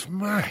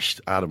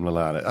smashed Adam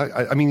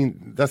Lallana. I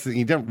mean,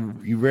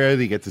 you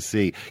rarely get to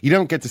see. You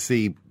don't get to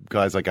see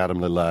guys like Adam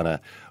Lallana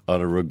on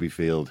a rugby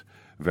field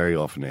very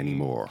often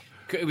anymore.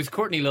 It was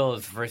Courtney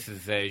Lawes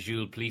versus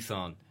Jules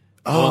Plisson.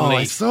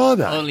 I saw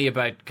that. Only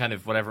about kind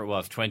of whatever it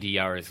was, 20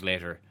 hours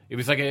later. It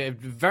was like a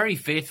very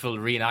faithful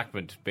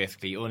reenactment,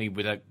 basically, only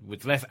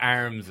with less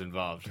arms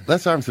involved.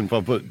 Less arms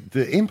involved, but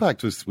the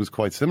impact was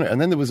quite similar. And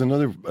then there was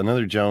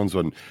another Jones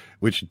one,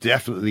 which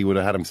definitely would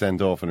have had him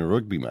sent off in a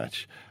rugby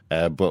match,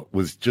 but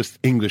was just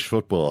English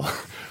football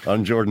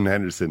on Jordan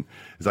Henderson.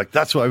 It's like,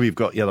 that's why we've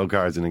got yellow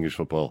cards in English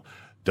football.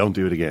 Don't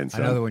do it again. So.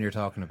 I know the one you're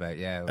talking about,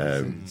 yeah.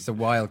 It's a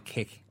wild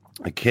kick.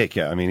 A kick,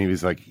 yeah. I mean, he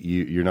was like,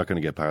 you're not going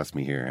to get past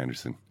me here,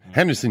 Henderson.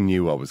 Henderson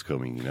knew what was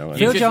coming, you know.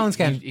 Phil Jones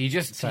can. He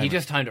just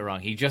timed it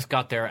wrong. He just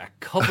got there a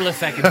couple of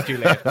seconds too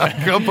late. A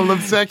couple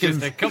of seconds.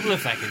 Just a couple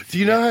of seconds. Do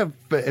you know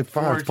how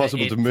far it's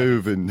possible to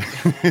move? And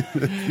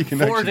you can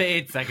 4 to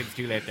 8 seconds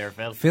too late there,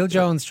 Phil. Phil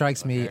Jones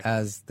strikes me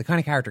as the kind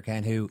of character,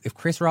 Ken, who, if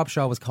Chris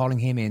Robshaw was calling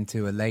him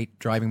into a late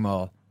driving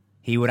maul,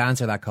 he would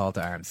answer that call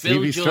to arms.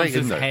 Phil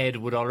Jones's head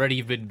would already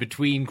have been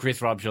between Chris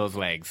Robshaw's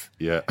legs.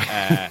 Yeah.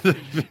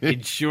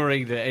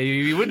 Ensuring that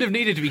he wouldn't have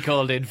needed to be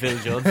called in, Phil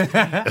Jones.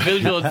 Phil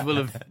Jones will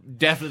have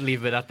definitely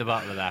been at the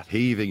bottom of that.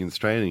 Heaving and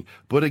straining.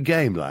 But a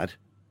game, lad.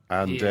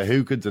 And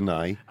who could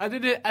deny?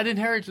 An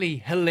inherently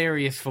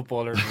hilarious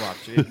footballer to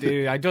watch.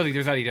 I don't think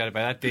there's any doubt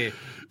about that.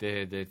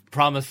 The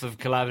promise of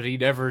calamity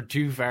never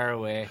too far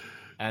away.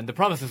 And the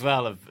promise as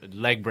well of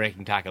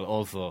leg-breaking tackle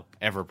also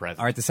ever present.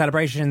 All right, the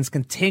celebrations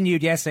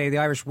continued yesterday. The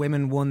Irish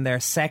women won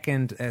their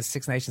second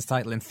Six Nations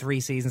title in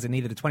 3 seasons and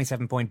needed a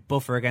 27-point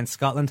buffer against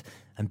Scotland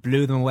and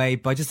blew them away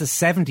by just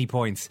 70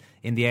 points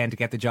in the end to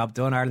get the job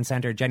done. Ireland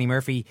centre Jenny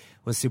Murphy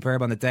was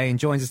superb on the day and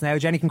joins us now.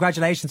 Jenny,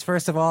 congratulations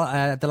first of all.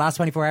 The last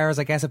 24 hours,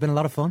 I guess, have been a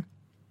lot of fun.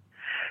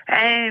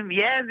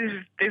 Yeah,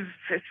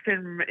 it's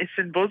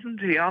been buzzing,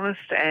 to be honest.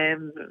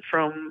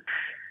 From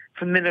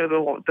the minute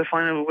of the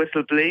final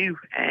whistle blew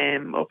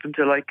up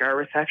until like our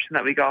reception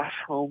that we got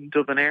home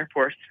Dublin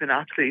Airport, it's been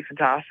absolutely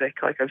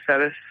fantastic. Like I've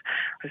said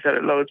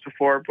it loads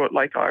before, but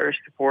like Irish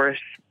support,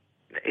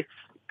 it's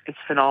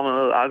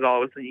phenomenal as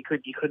always, and you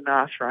couldn't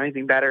ask for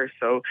anything better.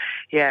 So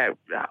yeah,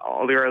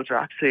 all the girls are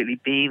absolutely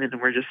beaming, and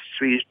we're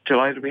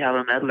delighted we have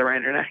a medal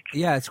around our neck.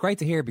 Yeah, it's great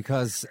to hear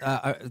because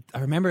I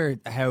remember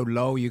how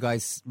low you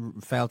guys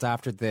felt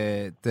after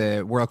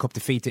the World Cup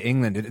defeat to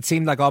England. It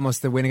seemed like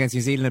almost the win against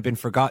New Zealand had been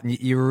forgotten.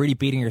 You were really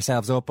beating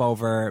yourselves up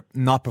over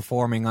not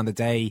performing on the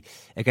day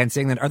against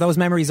England. Are those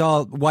memories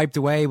all wiped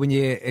away when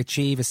you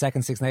achieve a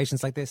second Six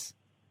Nations like this?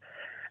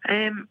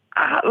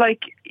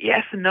 Like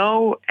yes and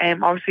no.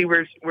 Obviously,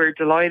 we're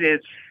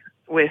delighted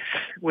with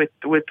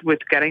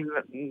getting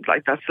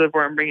like that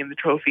silver and bringing the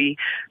trophy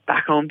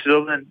back home to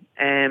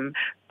Dublin.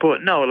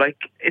 But no, like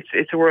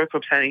it's a World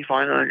Cup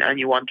semi-final and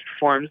you want to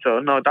perform. So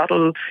no,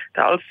 that'll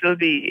still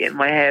be in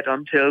my head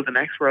until the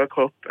next World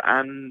Cup,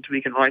 and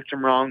we can right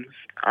some wrongs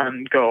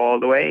and go all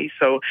the way.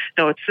 So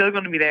no, it's still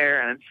going to be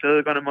there, and it's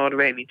still going to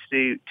motivate me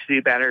to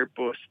do better.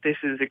 But this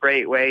is a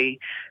great way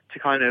to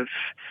kind of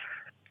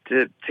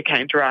to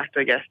counteract,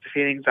 I guess, the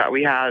feelings that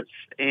we had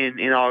in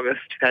August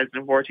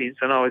 2014.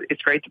 So no,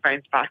 it's great to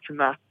bounce back from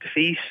that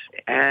defeat.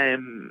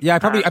 Yeah,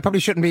 I probably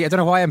shouldn't be. I don't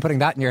know why I'm putting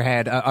that in your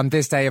head on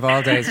this day of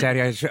all days,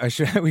 Jenny.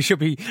 We should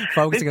be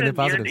focusing on the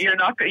positives. You're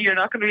not going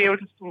to be able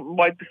to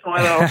wipe the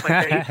smile off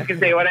my face. You can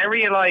say whatever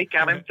you like,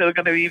 and I'm still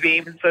going to be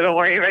beaming. So don't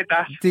worry about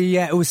that.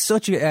 It was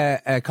such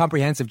a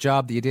comprehensive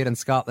job that you did in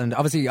Scotland.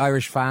 Obviously,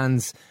 Irish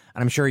fans,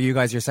 and I'm sure you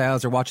guys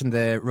yourselves are watching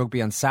the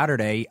rugby on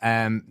Saturday.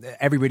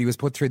 Everybody was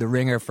put through the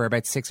ringer for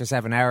about 6 or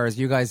 7 hours.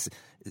 You guys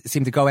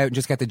seemed to go out and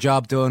just get the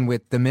job done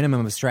with the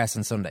minimum of stress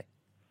on Sunday.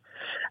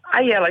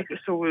 Yeah,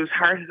 so it was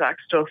heart attack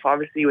stuff,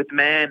 obviously, with the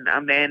men.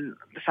 And then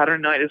the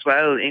Saturday night as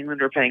well,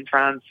 England were playing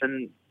France,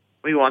 and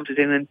we wanted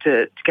England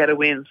to get a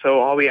win. So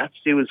all we had to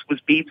do was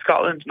beat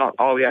Scotland. Not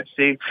all we had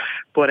to do,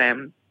 but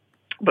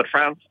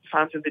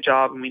France did the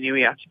job, and we knew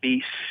we had to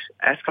beat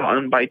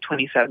Scotland by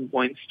 27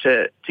 points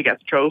to get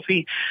the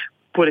trophy.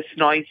 But it's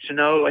nice to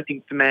know. I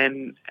think the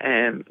men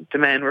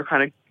were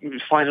kind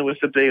of final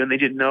whistle blew, and they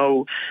didn't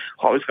know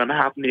what was going to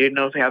happen. They didn't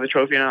know if they had the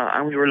trophy or not,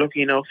 and we were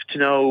lucky enough to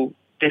know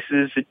this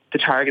is the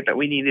target that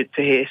we needed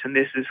to hit, and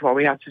this is what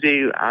we had to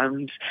do.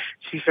 And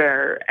to be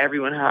fair,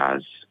 everyone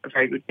has a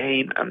very good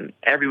game, and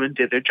everyone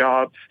did their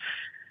jobs.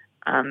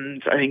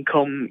 And I think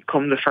come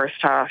the first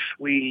half,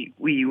 we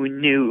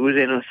knew it was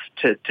in us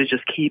to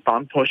just keep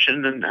on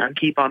pushing and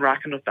keep on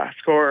racking up that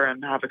score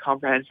and have a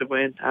comprehensive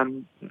win.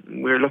 And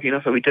we were lucky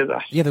enough that we did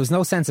that. Yeah, there was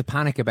no sense of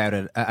panic about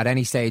it at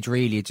any stage,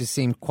 really. It just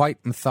seemed quite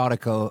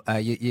methodical.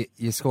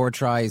 You scored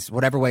tries,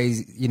 whatever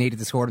ways you needed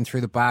to score them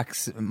through the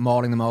backs,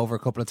 mauling them over a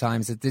couple of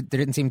times. There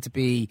didn't seem to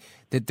be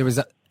that there was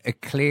a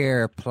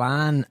clear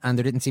plan, and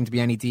there didn't seem to be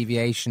any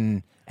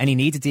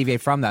need to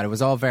deviate from that. It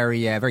was all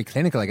very very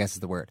clinical, I guess is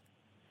the word.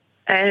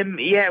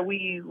 Yeah,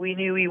 we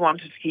knew we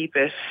wanted to keep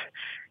it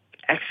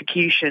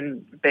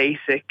execution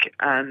basic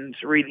and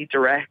really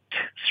direct,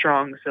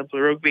 strong,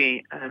 simple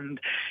rugby. And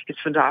it's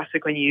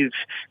fantastic when you've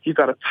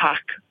got a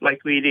pack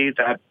like we do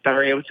that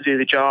are able to do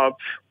the job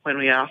when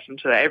we ask them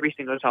to every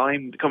single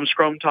time. Come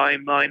scrum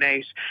time, line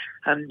out.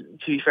 And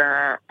to be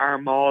fair, our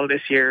maul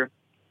this year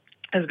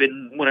has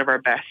been one of our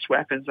best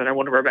weapons and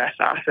one of our best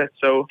assets.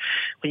 So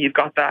when you've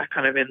got that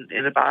kind of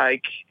in a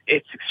bag,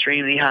 it's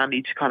extremely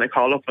handy to kind of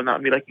call up on that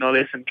and be like, no,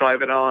 listen,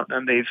 drive it on.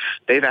 And they've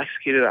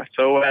executed that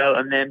so well.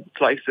 And then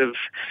slice of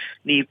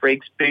Niamh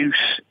Briggs' boot,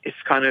 it's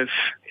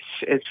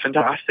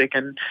fantastic.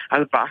 And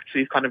as backs,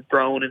 we've kind of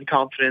grown in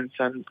confidence,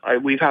 and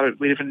we have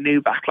a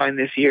new backline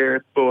this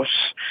year, but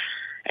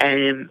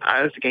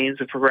as the games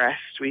have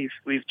progressed, we've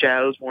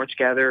gelled more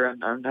together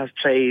and have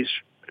played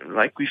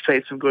like we've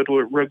played some good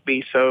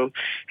rugby, so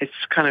it's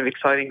kind of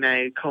exciting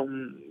now.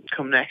 Come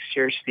next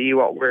year to see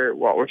what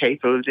we're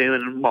capable of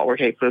doing and what we're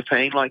capable of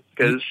playing like,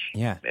 because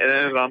it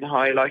ended on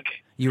high. Like,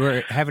 you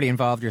were heavily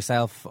involved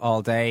yourself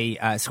all day.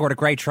 Scored a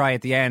great try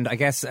at the end. I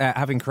guess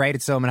having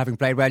created some and having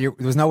played well, there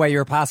was no way you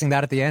were passing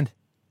that at the end.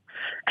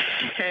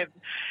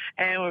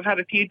 I've had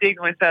a few digs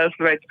myself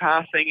about the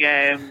passing.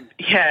 I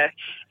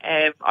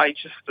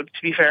just, to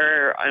be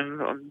fair,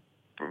 I'm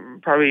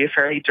probably a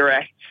fairly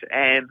direct,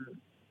 I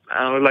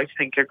would like to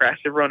think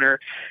aggressive runner.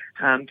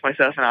 And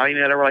myself and Ali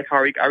Miller were like,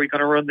 are we going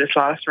to run this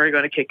last, or are we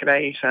going to kick it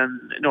out?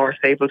 And Nora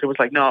Stapleton was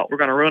like, no, we're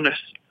going to run it.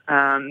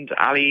 And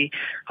Ali,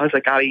 I was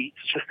like, Ali,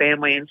 just stay on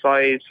my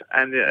inside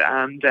and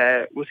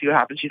we'll see what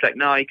happens. She's like,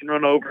 no, you can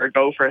run over,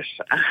 go for it.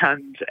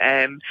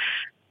 And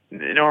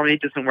normally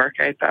it doesn't work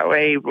out that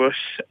way, but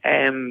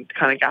kind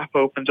of gap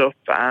opened up,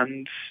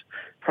 and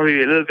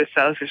probably a little bit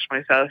selfish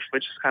myself,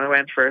 which just kind of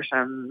went for it,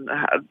 and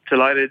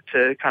delighted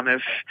to kind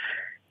of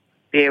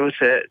be able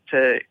to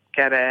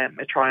get a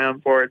try on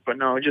board. But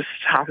no, just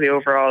happy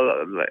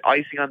overall, like,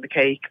 icing on the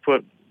cake,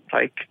 but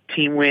like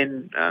team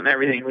win and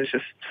everything was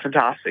just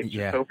fantastic.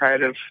 Yeah. So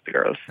proud of the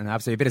girls. And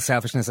absolutely, a bit of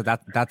selfishness at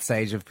that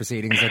stage of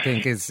proceedings, I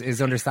think,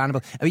 is understandable.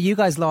 I mean, you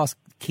guys lost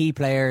key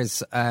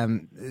players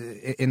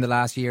in the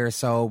last year or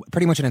so.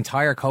 Pretty much an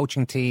entire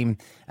coaching team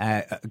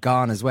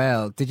gone as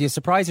well. Did you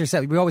surprise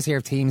yourself? We always hear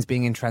of teams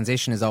being in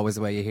transition is always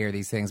the way you hear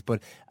these things,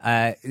 but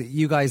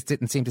you guys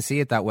didn't seem to see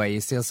it that way. You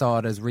still saw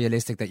it as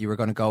realistic that you were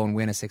going to go and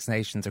win a Six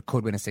Nations, or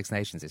could win a Six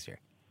Nations this year.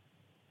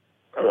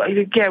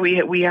 Yeah,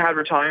 we had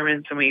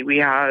retirements and we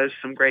had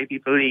some great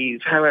people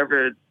leave.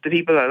 However, the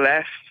people that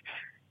left,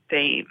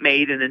 they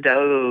made an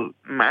indelible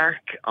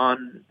mark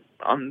on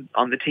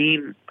the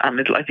team,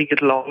 and I think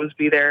it'll always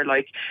be there.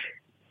 Like,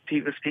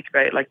 people speak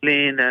about like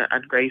Lynn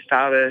and Grace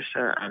Davitt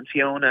and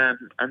Fiona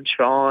and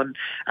Siobhan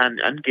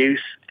and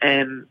Goose,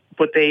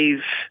 but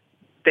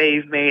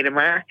they've made a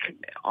mark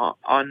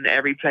on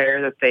every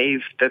player that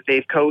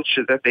they've coached,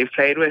 that they've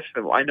played with.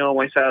 I know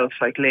myself,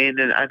 like Lynn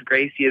and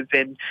Gracie have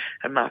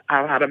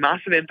had a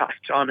massive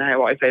impact on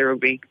how I play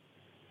rugby,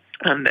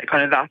 and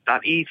kind of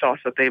that ethos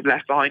that they've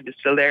left behind is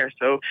still there.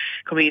 So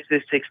coming into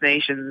this Six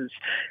Nations,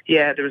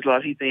 there was a lot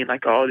of people being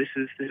like, "Oh, this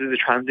is a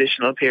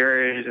transitional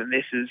period, and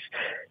this is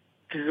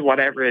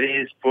whatever it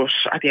is." But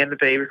at the end of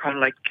the day, we're kind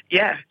of like,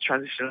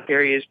 transitional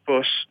period,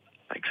 but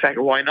like,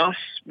 second, why not?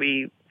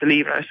 We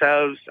believe in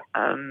ourselves,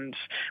 and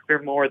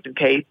we're more than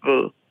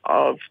capable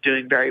of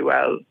doing very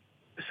well.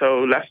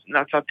 So let's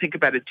not think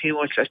about it too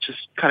much. Let's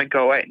just kind of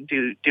go out and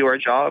do our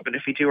job. And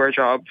if we do our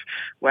job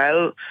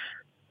well,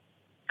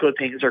 good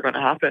things are going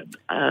to happen.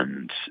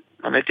 And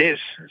it did.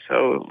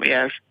 So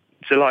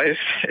delighted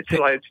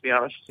to be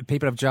honest.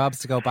 People have jobs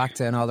to go back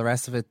to and all the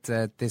rest of it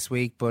this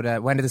week.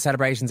 But when did the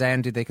celebrations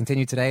end? Did they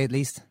continue today at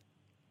least?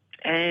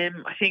 I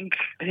think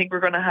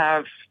we're going to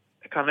have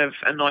kind of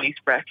a nice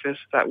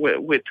breakfast that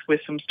with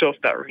some stuff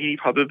that really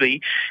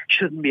probably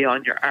shouldn't be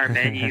on our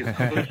menu.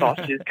 The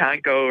sausages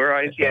can't go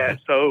right.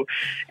 So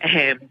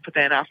but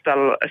then after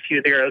that, a few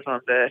of the girls on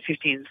the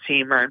 15s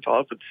team are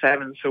involved with the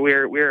 7s, so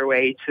we're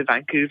away to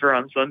Vancouver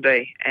on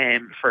Sunday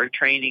for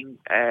training,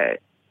 a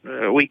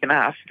week and a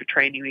half of a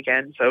training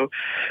weekend, or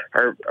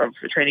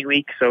a training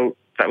week, so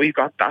that we've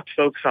got that to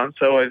focus on.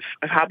 So I've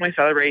had my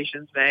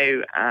celebrations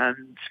now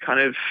and kind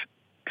of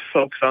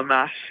focus on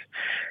that.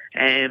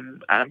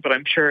 But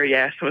I'm sure,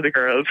 some of the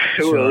girls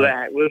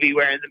will be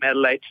wearing the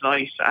medal out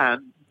tonight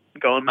and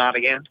going mad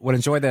again. Well,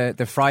 enjoy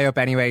the fry up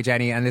anyway,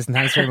 Jenny. And listen,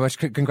 thanks very much.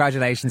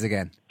 Congratulations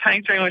again.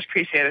 Thanks very much.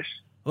 Appreciate it.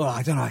 Well,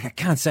 I don't know. I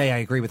can't say I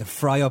agree with the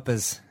fry up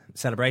as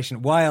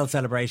celebration. Wild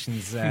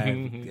celebrations,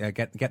 getting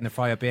the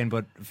fry up in,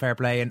 but fair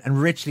play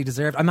and richly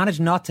deserved. I managed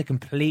not to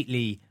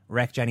completely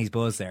wreck Jenny's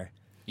buzz there.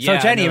 So,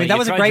 Jenny, that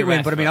was a great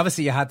win, but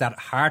obviously you had that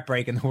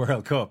heartbreak in the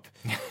World Cup.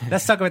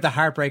 Let's talk about the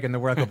heartbreak in the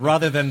World Cup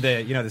rather than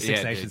the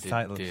Six Nations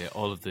title.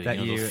 All of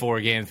those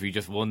 4 games we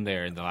just won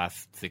there in the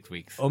last 6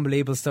 weeks.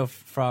 Unbelievable stuff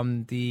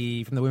from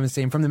the women's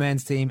team, from the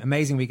men's team.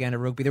 Amazing weekend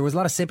of rugby. There was a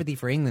lot of sympathy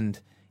for England.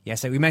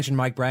 Yes, we mentioned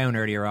Mike Brown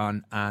earlier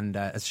on, and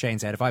as Shane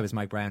said, if I was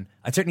Mike Brown,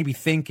 I'd certainly be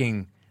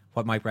thinking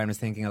what Mike Brown was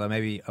thinking, although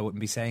maybe I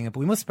wouldn't be saying it. But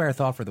we must spare a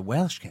thought for the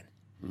Welsh,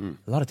 Ken.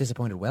 A lot of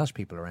disappointed Welsh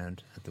people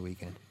around at the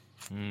weekend.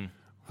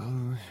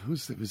 It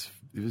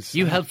was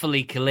you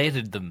helpfully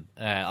collated them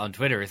on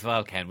Twitter as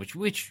well, Ken,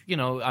 which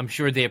I'm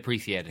sure they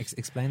appreciated.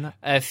 Explain that.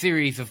 A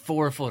series of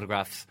 4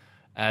 photographs.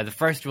 The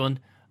first one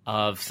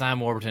of Sam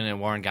Warburton and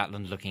Warren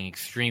Gatland looking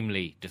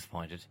extremely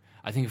disappointed.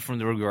 I think from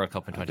the Rugby World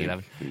Cup in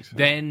 2011. Think so.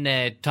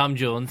 Then Tom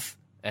Jones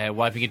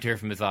wiping a tear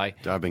from his eye,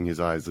 dabbing his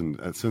eyes,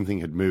 and something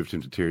had moved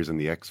him to tears in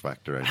the X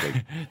Factor, I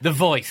think. The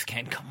voice,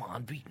 Ken, come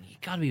on, you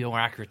got to be more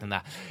accurate than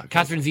that.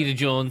 Catherine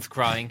Zeta-Jones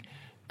crying.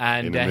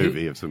 And, in a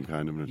movie of some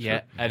kind, I'm not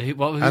sure. And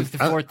what was the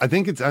fourth? I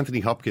think it's Anthony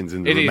Hopkins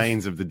in The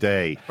Remains of the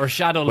Day. Or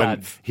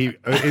Shadowlands.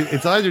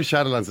 It's either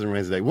Shadowlands or The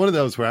Remains of the Day. One of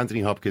those where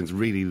Anthony Hopkins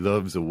really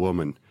loves a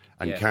woman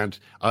and can't,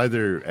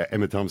 either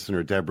Emma Thompson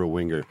or Deborah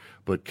Winger,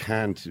 but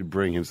can't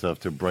bring himself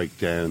to break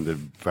down the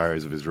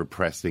bars of his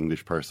repressed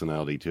English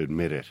personality to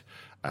admit it.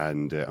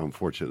 And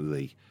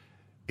unfortunately,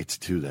 it's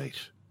too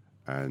late.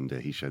 And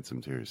he shed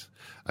some tears.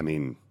 I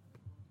mean,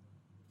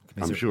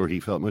 I'm sure he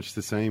felt much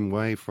the same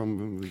way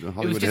from the Hollywood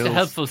Hills. It was just a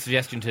helpful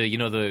suggestion to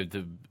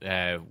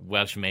the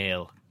Welsh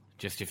Mail.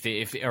 Just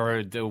if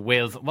or the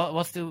Wales,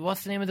 what's the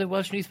name of the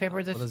Welsh newspaper?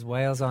 Well, there's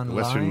Wales Online. The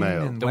Western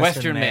Mail. The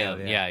Western Mail.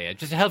 Yeah.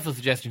 Just a helpful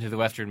suggestion to the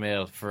Western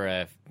Mail for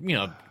a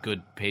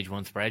good page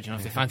one spread.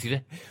 If they fancied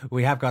it.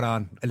 We have got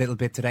on a little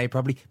bit today,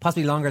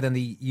 possibly longer than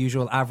the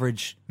usual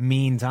average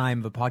mean time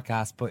of a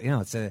podcast. But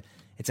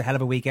it's a hell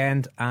of a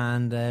weekend,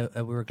 and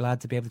we were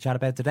glad to be able to chat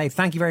about it today.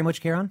 Thank you very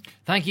much, Kieran.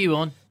 Thank you,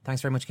 Owen.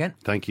 Thanks very much, Ken.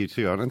 Thank you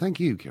too, Owen, and thank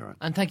you, Kieran.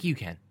 And thank you,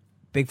 Ken.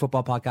 Big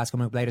football podcast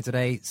coming up later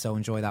today, so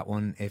enjoy that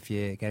one if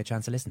you get a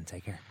chance to listen.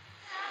 Take care.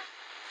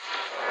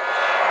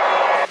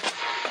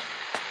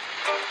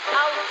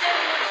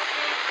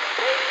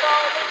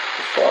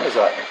 Which one is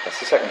that? That's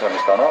the second time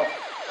it's gone off.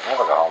 They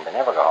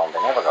never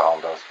go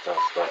home, those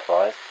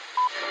boys.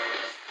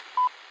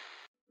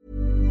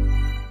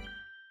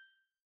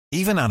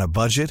 Even on a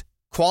budget,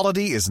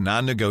 quality is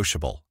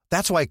non-negotiable.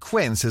 That's why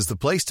Quince is the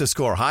place to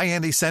score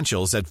high-end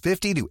essentials at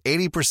 50 to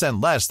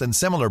 80% less than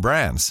similar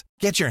brands.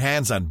 Get your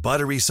hands on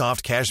buttery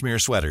soft cashmere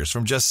sweaters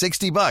from just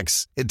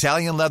 $60,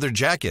 Italian leather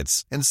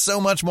jackets, and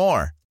so much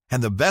more.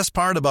 And the best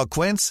part about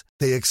Quince,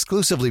 they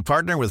exclusively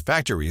partner with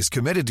factories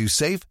committed to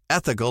safe,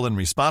 ethical, and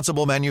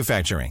responsible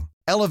manufacturing.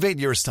 Elevate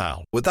your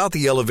style without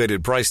the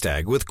elevated price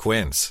tag with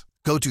Quince.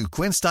 Go to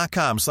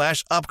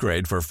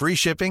quince.com/upgrade for free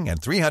shipping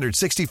and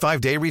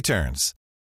 365-day returns.